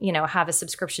can, you know, have a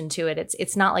subscription to it.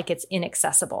 It's not like it's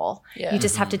inaccessible. Yeah. You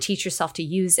just have to teach yourself to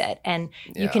use it, and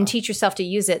you Yeah. can teach yourself to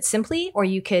use it simply, or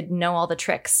you could know all the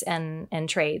tricks and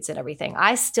trades and everything.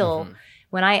 I still.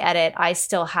 When I edit, I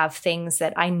still have things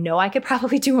that I know I could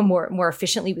probably do more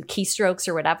efficiently with keystrokes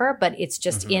or whatever, but it's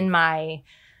just in my,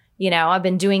 you know, I've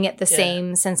been doing it the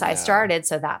same since I started,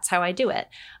 so that's how I do it.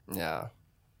 Yeah.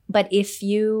 But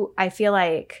I feel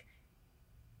like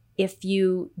if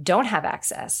you don't have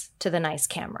access to the nice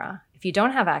camera, if you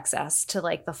don't have access to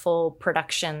like the full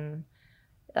production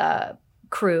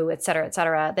crew, et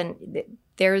cetera, then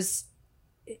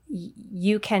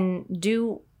you can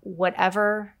do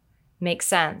whatever makes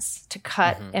sense to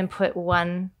cut and put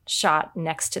one shot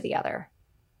next to the other,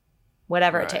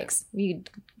 whatever it Right. takes. You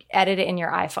edit it in your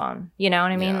iPhone, you know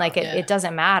what I mean? Yeah. Like it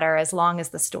doesn't matter as long as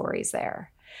the story's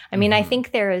there. I mean, I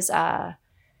think there's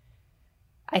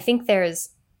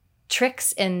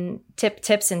tricks and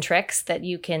tips and tricks that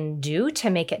you can do to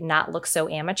make it not look so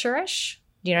amateurish.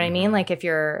 Do you know what I mean? Like if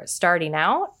you're starting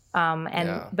out,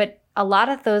 but a lot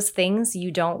of those things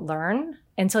you don't learn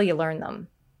until you learn them.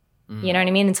 You know what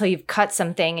I mean? Until you've cut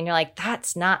something and you're like,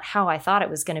 that's not how I thought it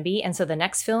was going to be. And so the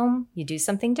next film, you do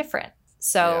something different.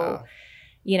 So,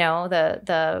 you know,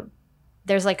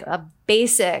 there's like a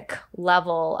basic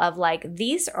level of like,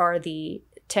 these are the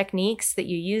techniques that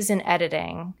you use in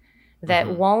editing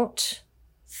that won't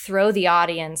throw the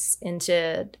audience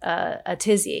into a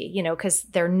tizzy, you know, because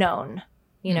they're known,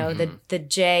 you know, the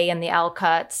J and the L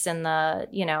cuts and the,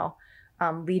 you know,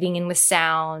 leading in with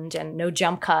sound and no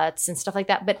jump cuts and stuff like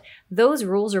that. But those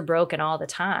rules are broken all the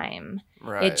time.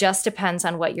 Right. It just depends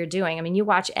on what you're doing. I mean, you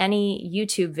watch any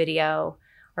YouTube video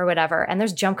or whatever, and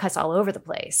there's jump cuts all over the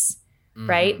place,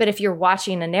 right? But if you're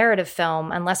watching a narrative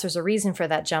film, unless there's a reason for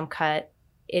that jump cut,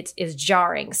 it is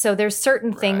jarring. So there's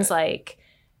certain things like,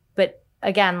 but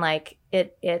again, like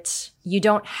you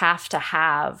don't have to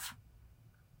have,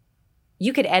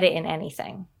 you could edit in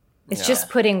anything. It's just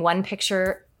putting one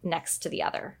picture next to the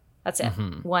other. That's it.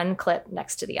 One clip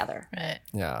next to the other. Right.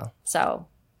 Yeah. So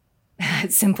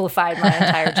it simplified my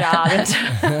entire job.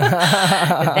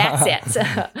 That's it.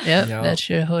 Yep. That's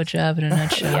your whole job in a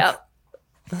nutshell. Yep.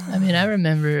 I mean, I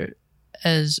remember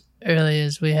as early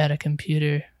as we had a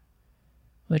computer,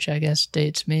 which I guess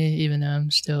dates me, even though I'm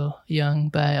still young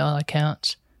by all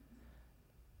accounts.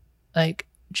 Like,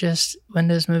 just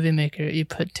Windows Movie Maker, you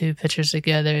put two pictures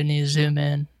together and you zoom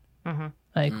in.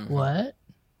 Like, what?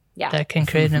 Yeah. That can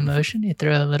create an emotion. You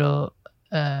throw a little,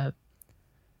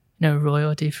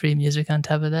 royalty-free music on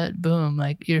top of that. Boom.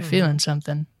 Like, you're feeling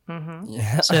something.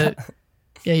 Yeah. So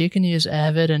Yeah, you can use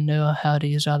Avid and know how to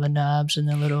use all the knobs and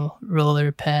the little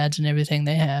roller pads and everything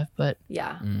they have, but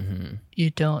Yeah. you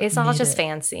don't. It's all need just it.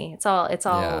 fancy. It's all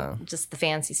Yeah. just the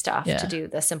fancy stuff Yeah. to do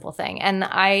the simple thing. And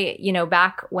I,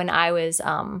 back when I was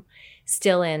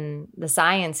still in the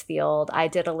science field, I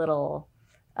did a little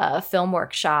film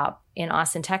workshop in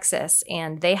Austin, Texas,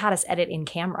 and they had us edit in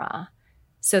camera.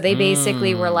 So they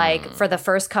basically were like, for the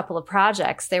first couple of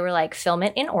projects, they were like, film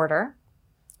it in order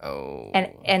Oh.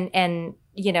 and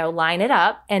line it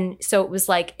up. And so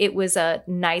it was a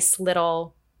nice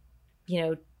little,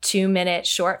 2-minute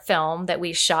short film that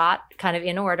we shot kind of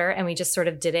in order, and we just sort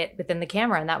of did it within the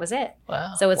camera, and that was it.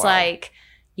 Wow. So it's Wow. like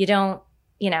you don't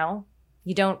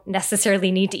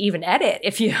necessarily need to even edit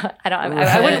if you.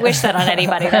 I wouldn't wish that on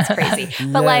anybody. That's crazy.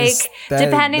 But Yes,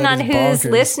 depending that on is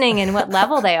who's bonkers. listening and what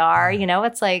level they are,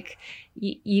 it's like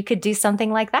you could do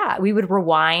something like that. We would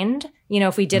rewind.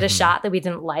 If we did a shot that we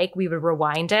didn't like, we would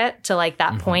rewind it to like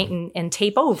that point and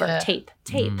tape over, Yeah. tape,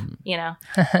 tape. Tape.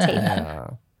 Yeah.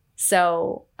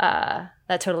 So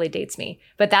that totally dates me,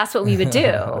 but that's what we would do,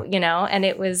 and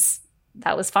that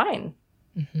was fine.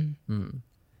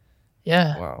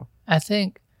 Yeah. Wow. I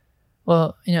think,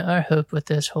 well, our hope with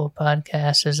this whole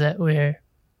podcast is that we're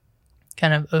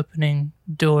kind of opening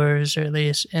doors, or at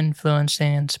least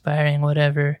influencing, inspiring,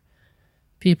 whatever,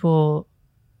 people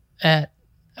at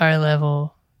our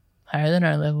level, higher than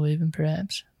our level even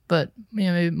perhaps, but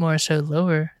maybe more so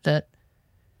lower, that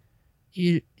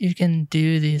you can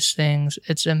do these things.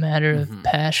 It's a matter of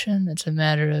passion. It's a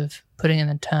matter of putting in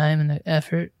the time and the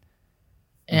effort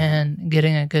and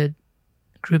getting a good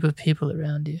group of people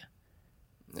around you.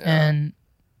 Yeah. And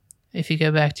if you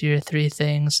go back to your 3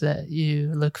 things that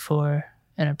you look for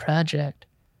in a project,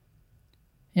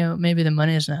 maybe the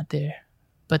money is not there,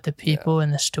 but the people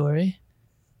and the story,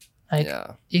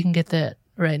 Yeah. you can get that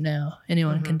right now.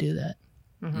 Anyone can do that.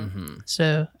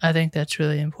 So I think that's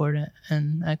really important,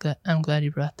 and I'm glad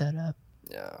you brought that up.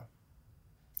 Yeah.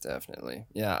 Definitely.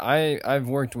 Yeah. I've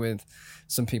worked with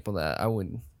some people that I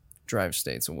would drive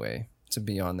states away to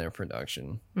be on their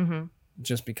production.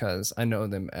 Just because I know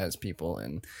them as people,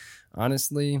 and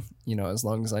honestly, as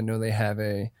long as I know they have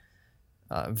a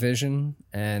vision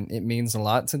and it means a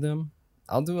lot to them,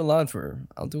 I'll do a lot for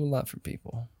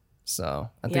people. So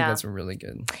I think that's a really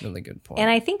good point. And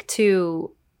I think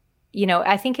too,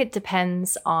 I think it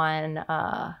depends on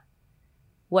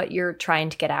what you're trying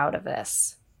to get out of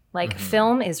this. Like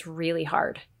film is really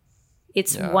hard.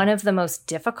 It's one of the most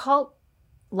difficult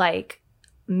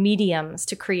mediums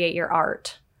to create your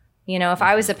art. If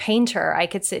I was a painter, I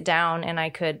could sit down and I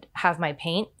could have my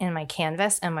paint and my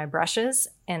canvas and my brushes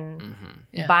and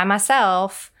by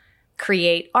myself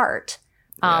create art.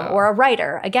 Or a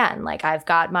writer, again, I've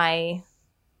got my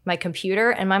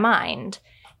computer and my mind.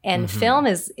 And film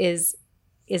is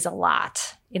a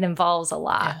lot. It involves a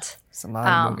lot. It's a lot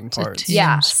of moving It's a parts. team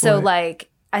Yeah. So sport.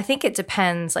 I think it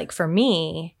depends. For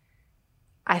me,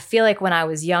 I feel like when I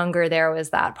was younger, there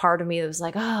was that part of me that was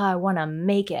like, oh, I want to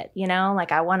make it,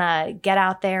 I want to get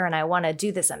out there and I want to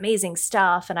do this amazing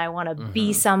stuff and I want to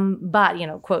be somebody,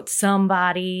 quote,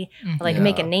 somebody,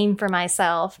 make a name for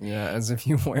myself. Yeah, as if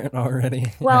you weren't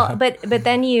already. Well, but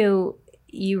then you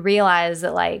realize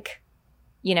that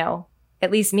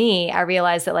at least me, I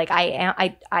realized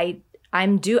that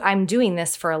I'm doing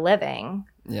this for a living.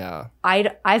 Yeah.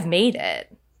 I've made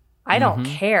it. I don't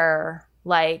care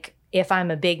if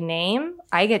I'm a big name,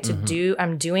 I get to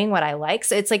I'm doing what I like.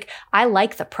 So it's I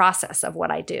like the process of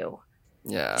what I do.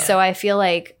 Yeah. So I feel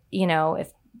like,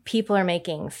 if people are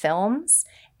making films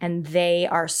and they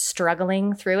are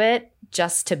struggling through it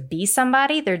just to be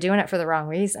somebody, they're doing it for the wrong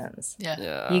reasons.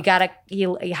 Yeah. You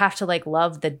have to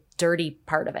love the dirty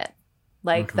part of it,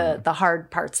 the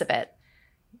hard parts of it.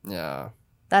 Yeah.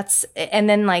 And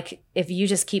then if you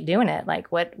just keep doing it,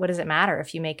 what does it matter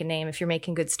if you make a name, if you're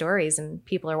making good stories and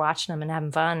people are watching them and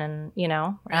having fun and,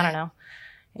 I don't know.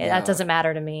 That doesn't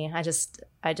matter to me. I just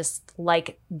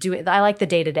like I like the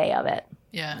day-to-day of it.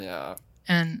 Yeah. Yeah.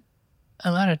 And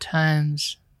a lot of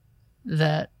times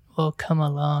that will come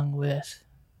along with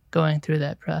going through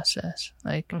that process.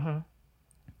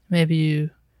 Maybe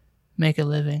you make a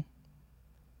living.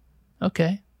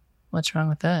 Okay. What's wrong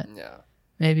with that? Yeah.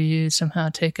 Maybe you somehow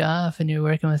take off and you're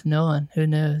working with Nolan. Who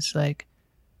knows?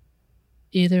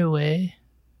 Either way,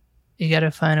 you got to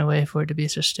find a way for it to be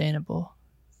sustainable.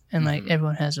 And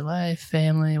everyone has a life,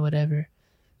 family, whatever.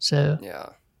 So,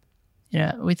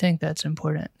 we think that's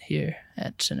important here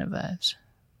at Cinevibes.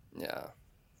 Yeah.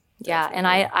 Yeah. And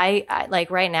I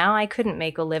right now, I couldn't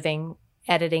make a living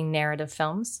editing narrative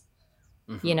films,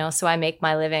 so I make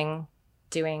my living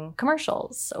doing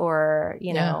commercials or,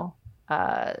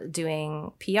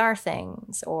 doing PR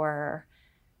things or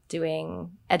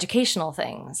doing educational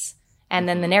things. And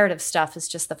then the narrative stuff is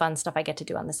just the fun stuff I get to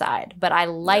do on the side. But I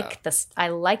like this. I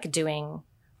like doing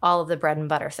all of the bread and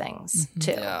butter things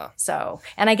too. Yeah. So,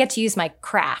 and I get to use my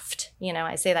craft. You know,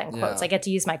 I say that in quotes. Yeah. I get to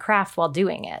use my craft while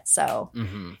doing it. So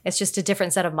it's just a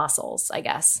different set of muscles, I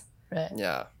guess, Right.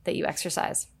 Yeah. that you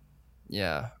exercise.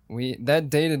 Yeah. That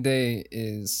day to day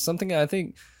is something I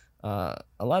think a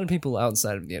lot of people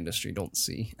outside of the industry don't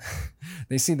see.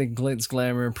 They see the glitz,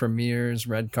 glamour, premieres,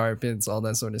 red carpets, all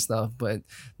that sort of stuff. But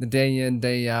the day in,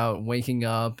 day out, waking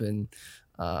up and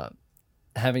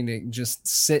having to just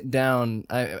sit down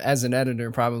as an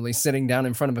editor, probably sitting down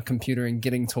in front of a computer and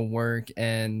getting to work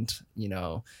and, you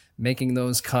know, making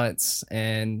those cuts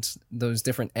and those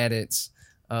different edits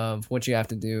of what you have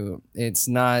to do. It's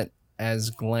not as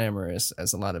glamorous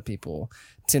as a lot of people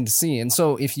tend to see. And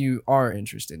so if you are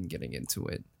interested in getting into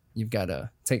it, you've got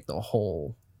to take the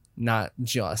whole, not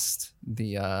just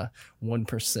the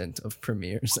 1% of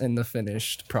premieres and the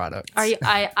finished product.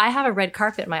 I have a red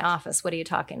carpet in my office. What are you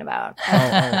talking about?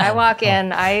 I walk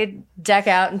in, I deck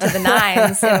out into the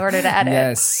nines in order to edit.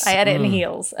 Yes. I edit in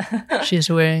heels. She's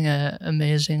wearing a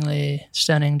amazingly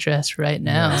stunning dress right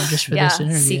now just for this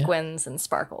interview. Sequins and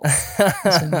sparkles.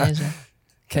 It's amazing.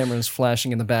 Cameras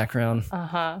flashing in the background.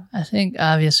 I think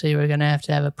obviously we're going to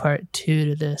have a part 2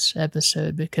 to this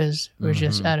episode because we're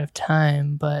just out of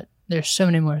time, but there's so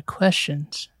many more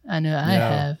questions. I know I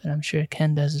have, and I'm sure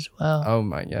Ken does as well. Oh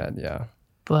my God, yeah.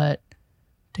 But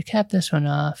to cap this one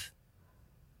off,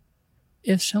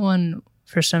 if someone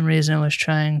for some reason was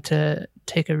trying to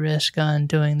take a risk on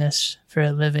doing this for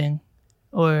a living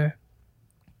or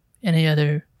any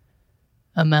other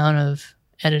amount of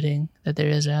editing that there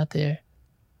is out there,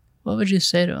 what would you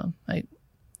say to them? Like,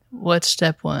 what's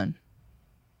step one?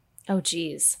 Oh,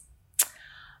 geez.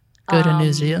 Go to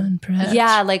New Zealand, perhaps?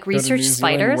 Yeah, like Go to New research Zealand,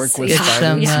 spiders. work with Get spiders.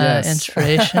 some Yes.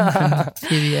 inspiration from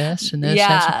PBS and those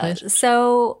types of places.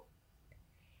 So,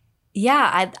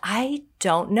 I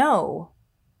don't know.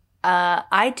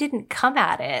 I didn't come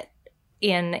at it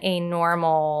in a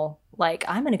normal, like,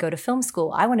 I'm going to go to film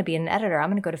school. I want to be an editor. I'm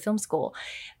going to go to film school.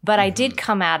 But I did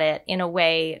come at it in a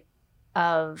way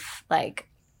of, like,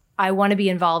 I want to be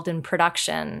involved in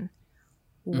production.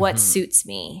 What suits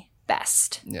me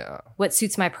best? Yeah. What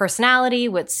suits my personality?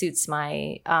 What suits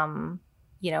my,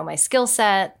 my skill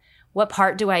set? What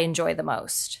part do I enjoy the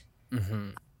most?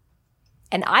 And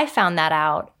I found that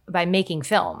out by making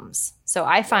films. So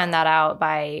I found that out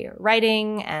by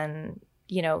writing and,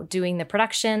 doing the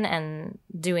production and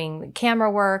doing the camera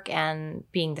work and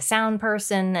being the sound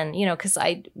person. And, because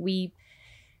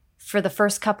for the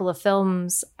first couple of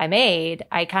films I made,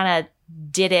 I kind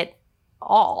of did it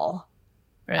all.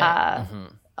 Right.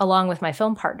 Along with my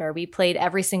film partner. We played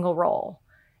every single role.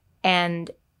 And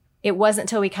it wasn't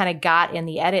until we kind of got in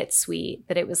the edit suite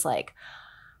that it was like,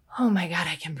 oh my God,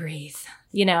 I can breathe.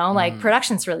 Like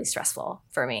production's really stressful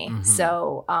for me.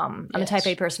 So I'm a type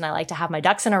A person. I like to have my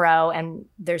ducks in a row. And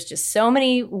there's just so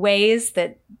many ways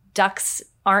that ducks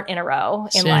aren't in a row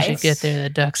As in soon life. as you get there, the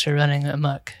ducks are running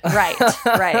amok.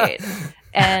 Right.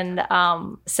 And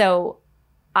so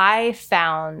I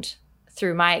found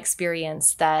through my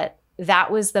experience that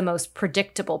was the most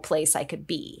predictable place I could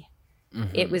be.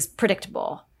 It was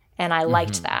predictable, and I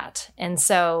liked that. And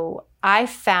so I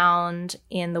found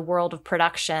in the world of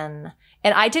production,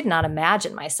 and I did not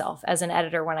imagine myself as an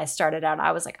editor when I started out.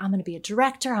 I was like, I'm going to be a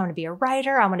director. I want to be a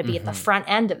writer. I want to be at the front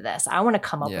end of this. I want to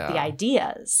come up with the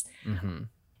ideas.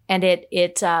 And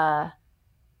it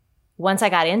once I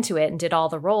got into it and did all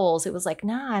the roles, it was like,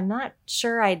 nah, I'm not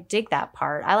sure I dig that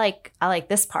part. I like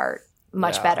this part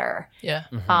much better. Yeah.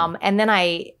 And then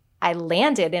I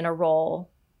landed in a role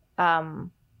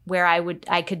where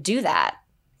I could do that.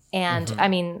 And I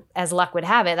mean, as luck would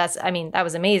have it, that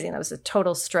was amazing. That was a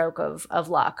total stroke of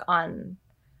luck on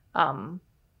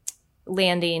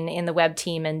landing in the web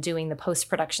team and doing the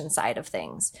post-production side of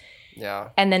things. Yeah.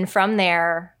 And then from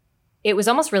there, it was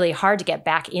almost really hard to get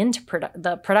back into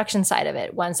the production side of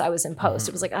it once I was in post.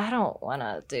 It was like, I don't want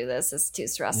to do this. It's too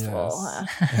stressful.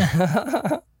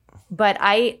 Yes. But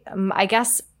I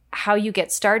guess how you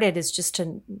get started is just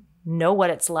to know what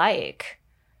it's like.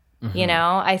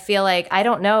 I feel like I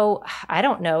don't know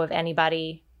of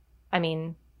anybody. I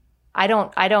mean, I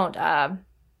don't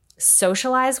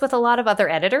socialize with a lot of other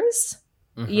editors,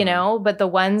 but the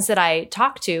ones that I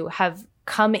talk to have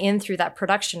come in through that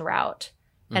production route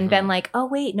and been like, oh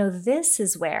wait, no, this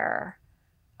is where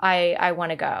I want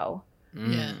to go.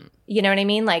 Yeah. You know what I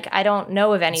mean? Like, I don't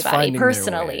know of anybody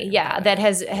personally, that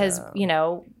has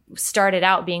started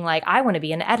out being like, I want to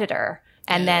be an editor,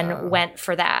 and then went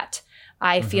for that.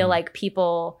 I feel like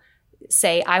people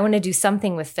say, I want to do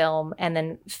something with film and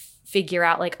then figure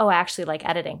out like, oh, I actually like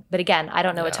editing. But again, I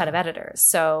don't know a ton of editors.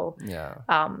 So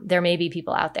there may be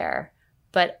people out there.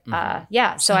 But so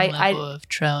Some level of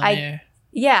trial and error.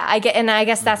 Yeah, I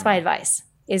guess that's my advice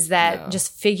is that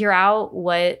just figure out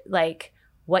what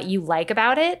you like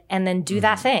about it and then do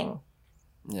that thing.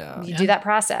 Yeah. You do that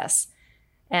process.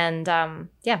 And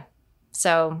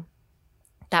so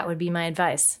that would be my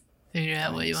advice. Figure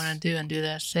out what you want to do and do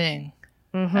that thing.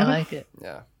 I like it.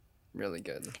 Yeah. Really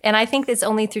good. And I think it's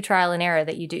only through trial and error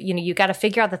that you do, you got to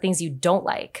figure out the things you don't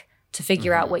like to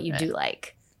figure out what you do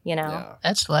like, Yeah.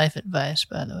 That's life advice,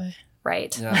 by the way.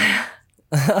 Right. Yeah.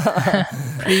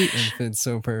 It fits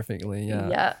so perfectly.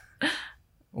 Yeah.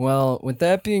 Well, with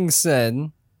that being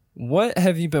said, what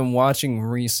have you been watching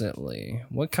recently?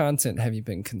 What content have you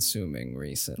been consuming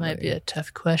recently? Might be a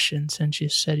tough question since you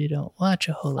said you don't watch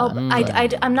a whole lot.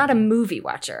 I'm not a movie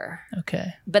watcher.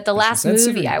 Okay. But the last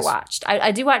movie I series. watched,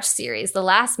 I do watch series. The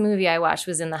last movie I watched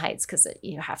was In the Heights because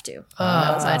you have to. Oh,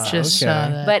 I just saw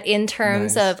that. But in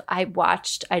terms Nice. of,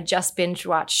 I just binge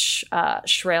watched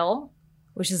Shrill,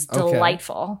 which is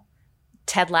delightful.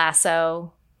 Ted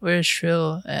Lasso. Where's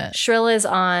Shrill at? Shrill is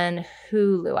on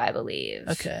Hulu, I believe.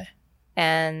 Okay.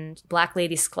 And Black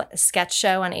Lady Sketch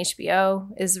Show on HBO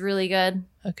is really good.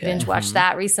 Okay. Binge watched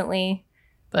that recently.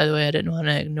 By the way, I didn't want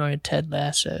to ignore Ted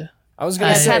Lasso. I was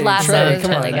going to say, Ted Lasso Trey, is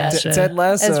come really on. good. Ted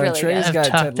Lasso. It's really Trey's good. got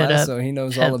I've Ted talked it Lasso. up He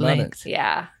knows at all about length.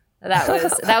 Yeah.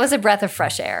 That was a breath of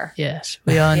fresh air. Yes,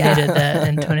 we all needed that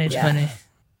in 2020.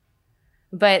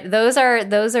 But those are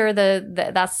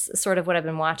that's sort of what I've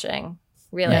been watching.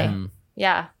 Really.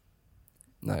 Yeah.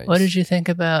 Nice. What did you think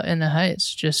about In the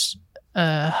Heights? Just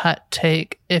a hot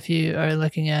take if you are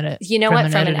looking at it. You know from what?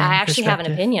 an I editing actually have an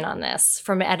perspective. opinion on this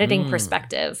from an editing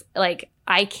perspective. Like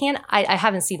I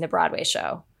haven't seen the Broadway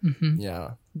show,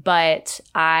 Yeah. but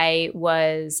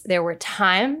there were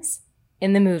times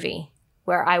in the movie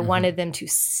where I wanted them to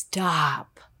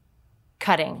stop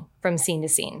cutting from scene to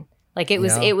scene. Like it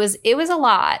was a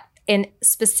lot. And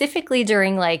specifically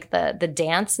during like the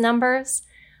dance numbers,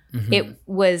 it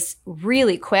was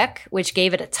really quick, which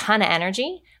gave it a ton of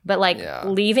energy. But like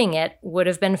leaving it would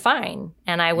have been fine.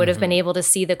 And I would have been able to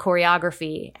see the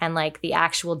choreography and like the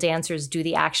actual dancers do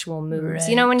the actual moves. Right.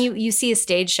 You know, when you see a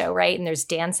stage show, right? And there's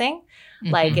dancing,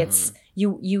 like it's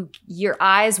your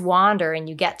eyes wander and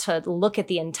you get to look at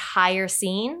the entire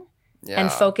scene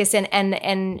and focus in.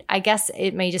 And I guess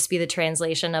it may just be the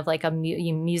translation of like a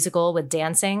musical with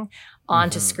dancing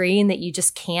onto screen that you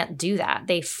just can't do that.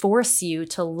 They force you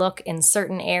to look in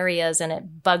certain areas and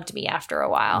it bugged me after a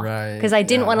while. Right. Because I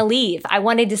didn't want to leave. I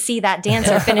wanted to see that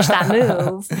dancer finish that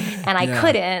move and I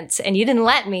couldn't and you didn't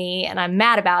let me and I'm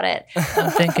mad about it.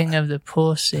 I'm thinking of the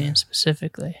pool scene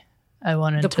specifically. I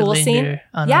wanted The to pool linger scene?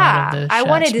 on a lot of those I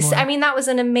wanted to shots more. I mean, that was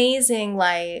an amazing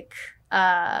like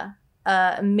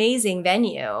amazing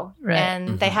venue. Right.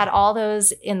 And they had all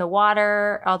those in the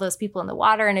water, all those people in the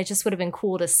water, and it just would have been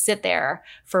cool to sit there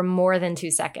for more than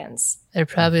 2 seconds. They're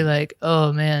probably like,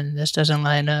 oh man, this doesn't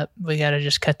line up. We got to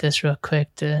just cut this real quick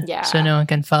so no one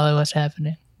can follow what's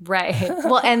happening. Right.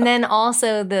 Well, and then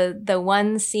also the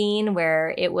one scene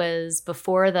where it was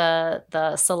before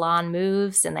the salon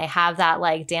moves and they have that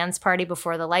like dance party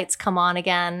before the lights come on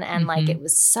again. And like it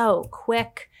was so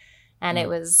quick and it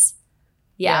was,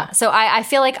 So I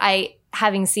feel like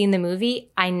having seen the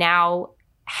movie, I now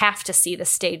have to see the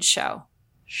stage show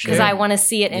because I want to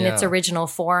see it in its original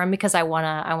form because I want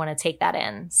to take that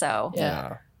in. So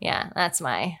yeah, that's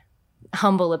my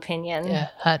humble opinion. Yeah,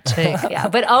 hot take. Yeah,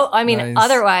 but Nice.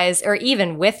 otherwise, or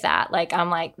even with that, like I'm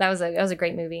like that was a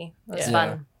great movie. It was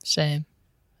fun. Same.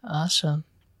 Awesome.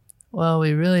 Well,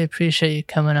 we really appreciate you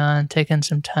coming on, taking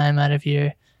some time out of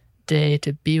your day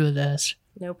to be with us.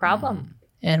 No problem.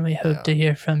 And we hope to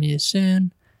hear from you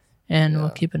soon. And we'll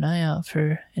keep an eye out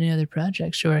for any other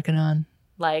projects you're working on.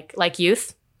 Like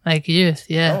youth. Like Youth,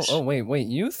 yes. Oh, wait,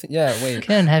 Youth? Yeah, wait.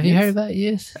 Ken, have you heard about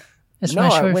Youth? It's my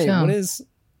short film. What is?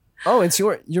 Oh,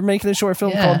 you're making a short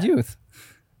film called Youth.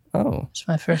 Oh, It's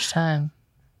my first time.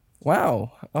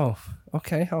 wow. Oh,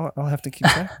 okay. I'll have to keep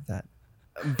track of that.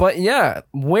 But yeah,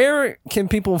 where can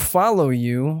people follow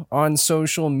you on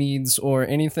social medias or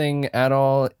anything at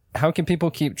all? How can people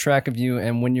keep track of you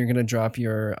and when you're going to drop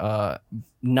your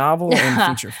novel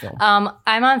and feature film?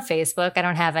 I'm on Facebook. I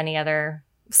don't have any other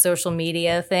social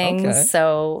media things. Okay.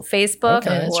 So Facebook Okay.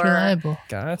 That's or reliable.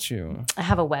 Got you. I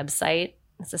have a website.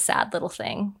 It's a sad little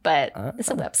thing, but it's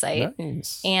a website.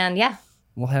 Nice. And yeah,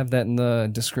 We'll have that in the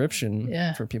description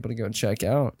Yeah. for people to go check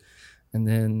out. And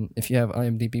then if you have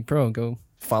IMDb Pro, go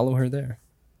follow her there.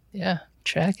 Yeah,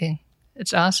 tracking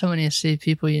it's awesome when you see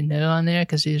people you know on there,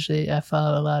 because usually I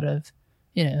follow a lot of,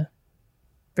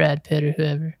 Brad Pitt or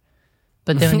whoever.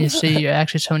 But then when you see you're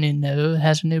actually someone you know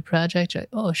has a new project, you're like,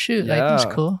 oh shoot, like that's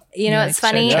cool. What's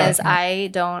funny is I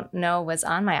don't know what's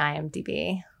on my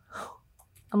IMDb.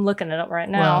 I'm looking it up right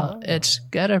now. Well, it's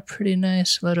got a pretty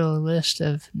nice little list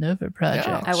of Nova projects.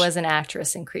 Yeah. I was an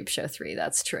actress in Creepshow 3.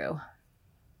 That's true.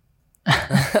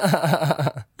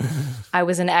 I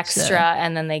was an extra,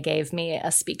 and then they gave me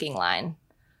a speaking line.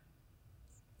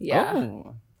 Yeah.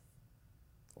 Oh.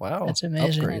 Wow. That's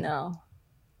amazing. I know.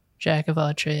 Jack of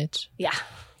all trades. Yeah.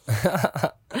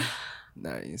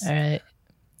 Nice. All right.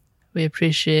 We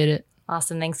appreciate it.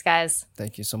 Awesome. Thanks, guys.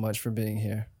 Thank you so much for being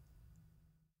here.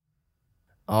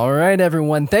 All right,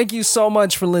 everyone. Thank you so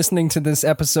much for listening to this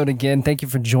episode again. Thank you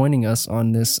for joining us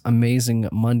on this amazing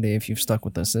Monday. If you've stuck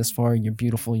with us this far, you're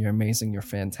beautiful, you're amazing, you're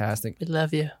fantastic. We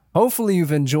love you. Hopefully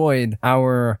you've enjoyed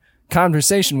our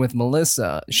conversation with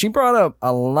Melissa. She brought up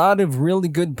a lot of really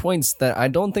good points that I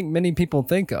don't think many people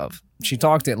think of. She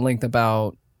talked at length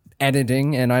about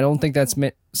editing, and I don't think that's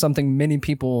something many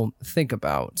people think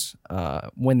about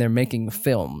when they're making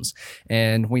films.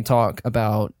 And we talk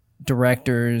about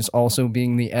directors also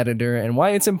being the editor and why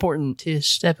it's important to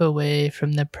step away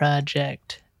from the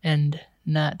project and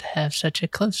not have such a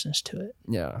closeness to it.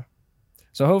 Yeah.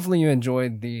 So hopefully you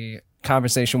enjoyed the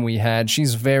conversation we had.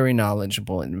 She's very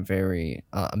knowledgeable and very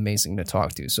amazing to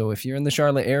talk to. So if you're in the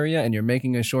Charlotte area and you're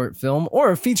making a short film or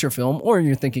a feature film, or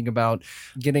you're thinking about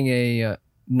getting a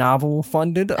novel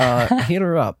funded, hit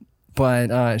her up.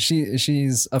 But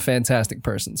she's a fantastic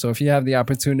person. So if you have the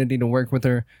opportunity to work with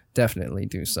her, definitely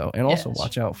do so. And also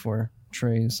watch out for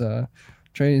Trey's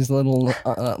little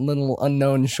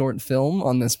unknown short film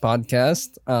on this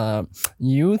podcast,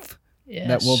 Youth,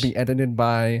 that will be edited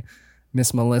by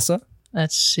Miss Melissa.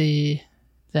 Let's see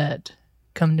that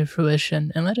come to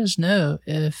fruition, and let us know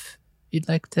if you'd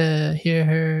like to hear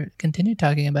her continue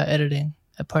talking about editing,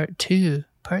 a part 2,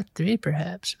 part 3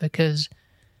 perhaps, because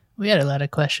we had a lot of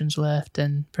questions left,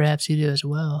 and perhaps you do as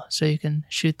well. So you can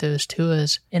shoot those to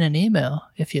us in an email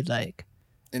if you'd like.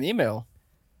 An email?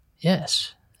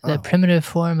 Yes. The primitive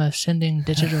form of sending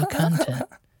digital content.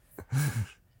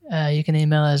 You can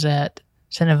email us at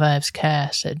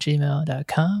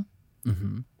cinevibescast@gmail.com.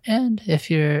 Mm-hmm. And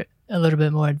if you're a little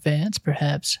bit more advanced,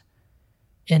 perhaps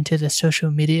into the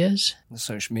social medias. The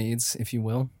social medias, if you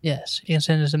will. Yes. You can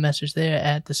send us a message there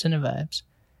at the Cinevibes,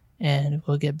 and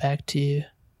we'll get back to you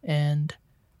and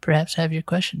perhaps have your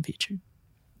question featured.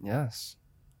 Yes.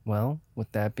 Well,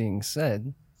 with that being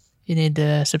said, you need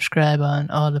to subscribe on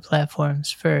all the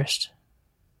platforms first.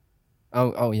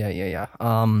 Oh yeah.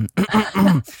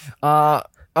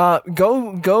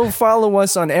 Go follow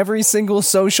us on every single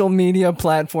social media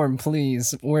platform,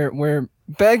 please. We're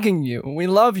begging you. We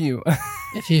love you.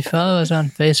 If you follow us on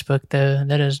Facebook, though,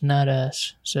 that is not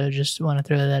us. So just want to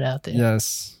throw that out there.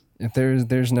 Yes. If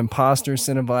there's an imposter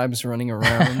Cinevibes running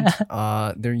around,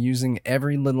 they're using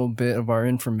every little bit of our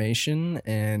information,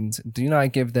 and do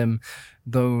not give them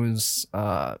those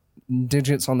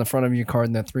digits on the front of your card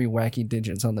and the 3 wacky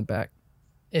digits on the back.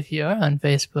 If you are on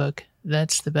Facebook,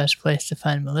 that's the best place to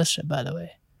find Melissa, by the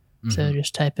way. Mm-hmm. So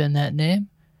just type in that name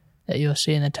that you'll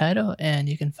see in the title, and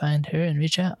you can find her and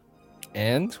reach out.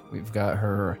 And we've got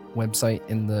her website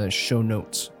in the show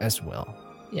notes as well.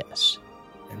 Yes.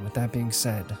 And with that being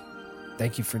said,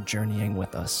 thank you for journeying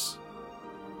with us.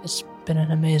 It's been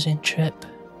an amazing trip.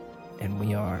 And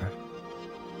we are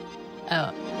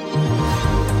out.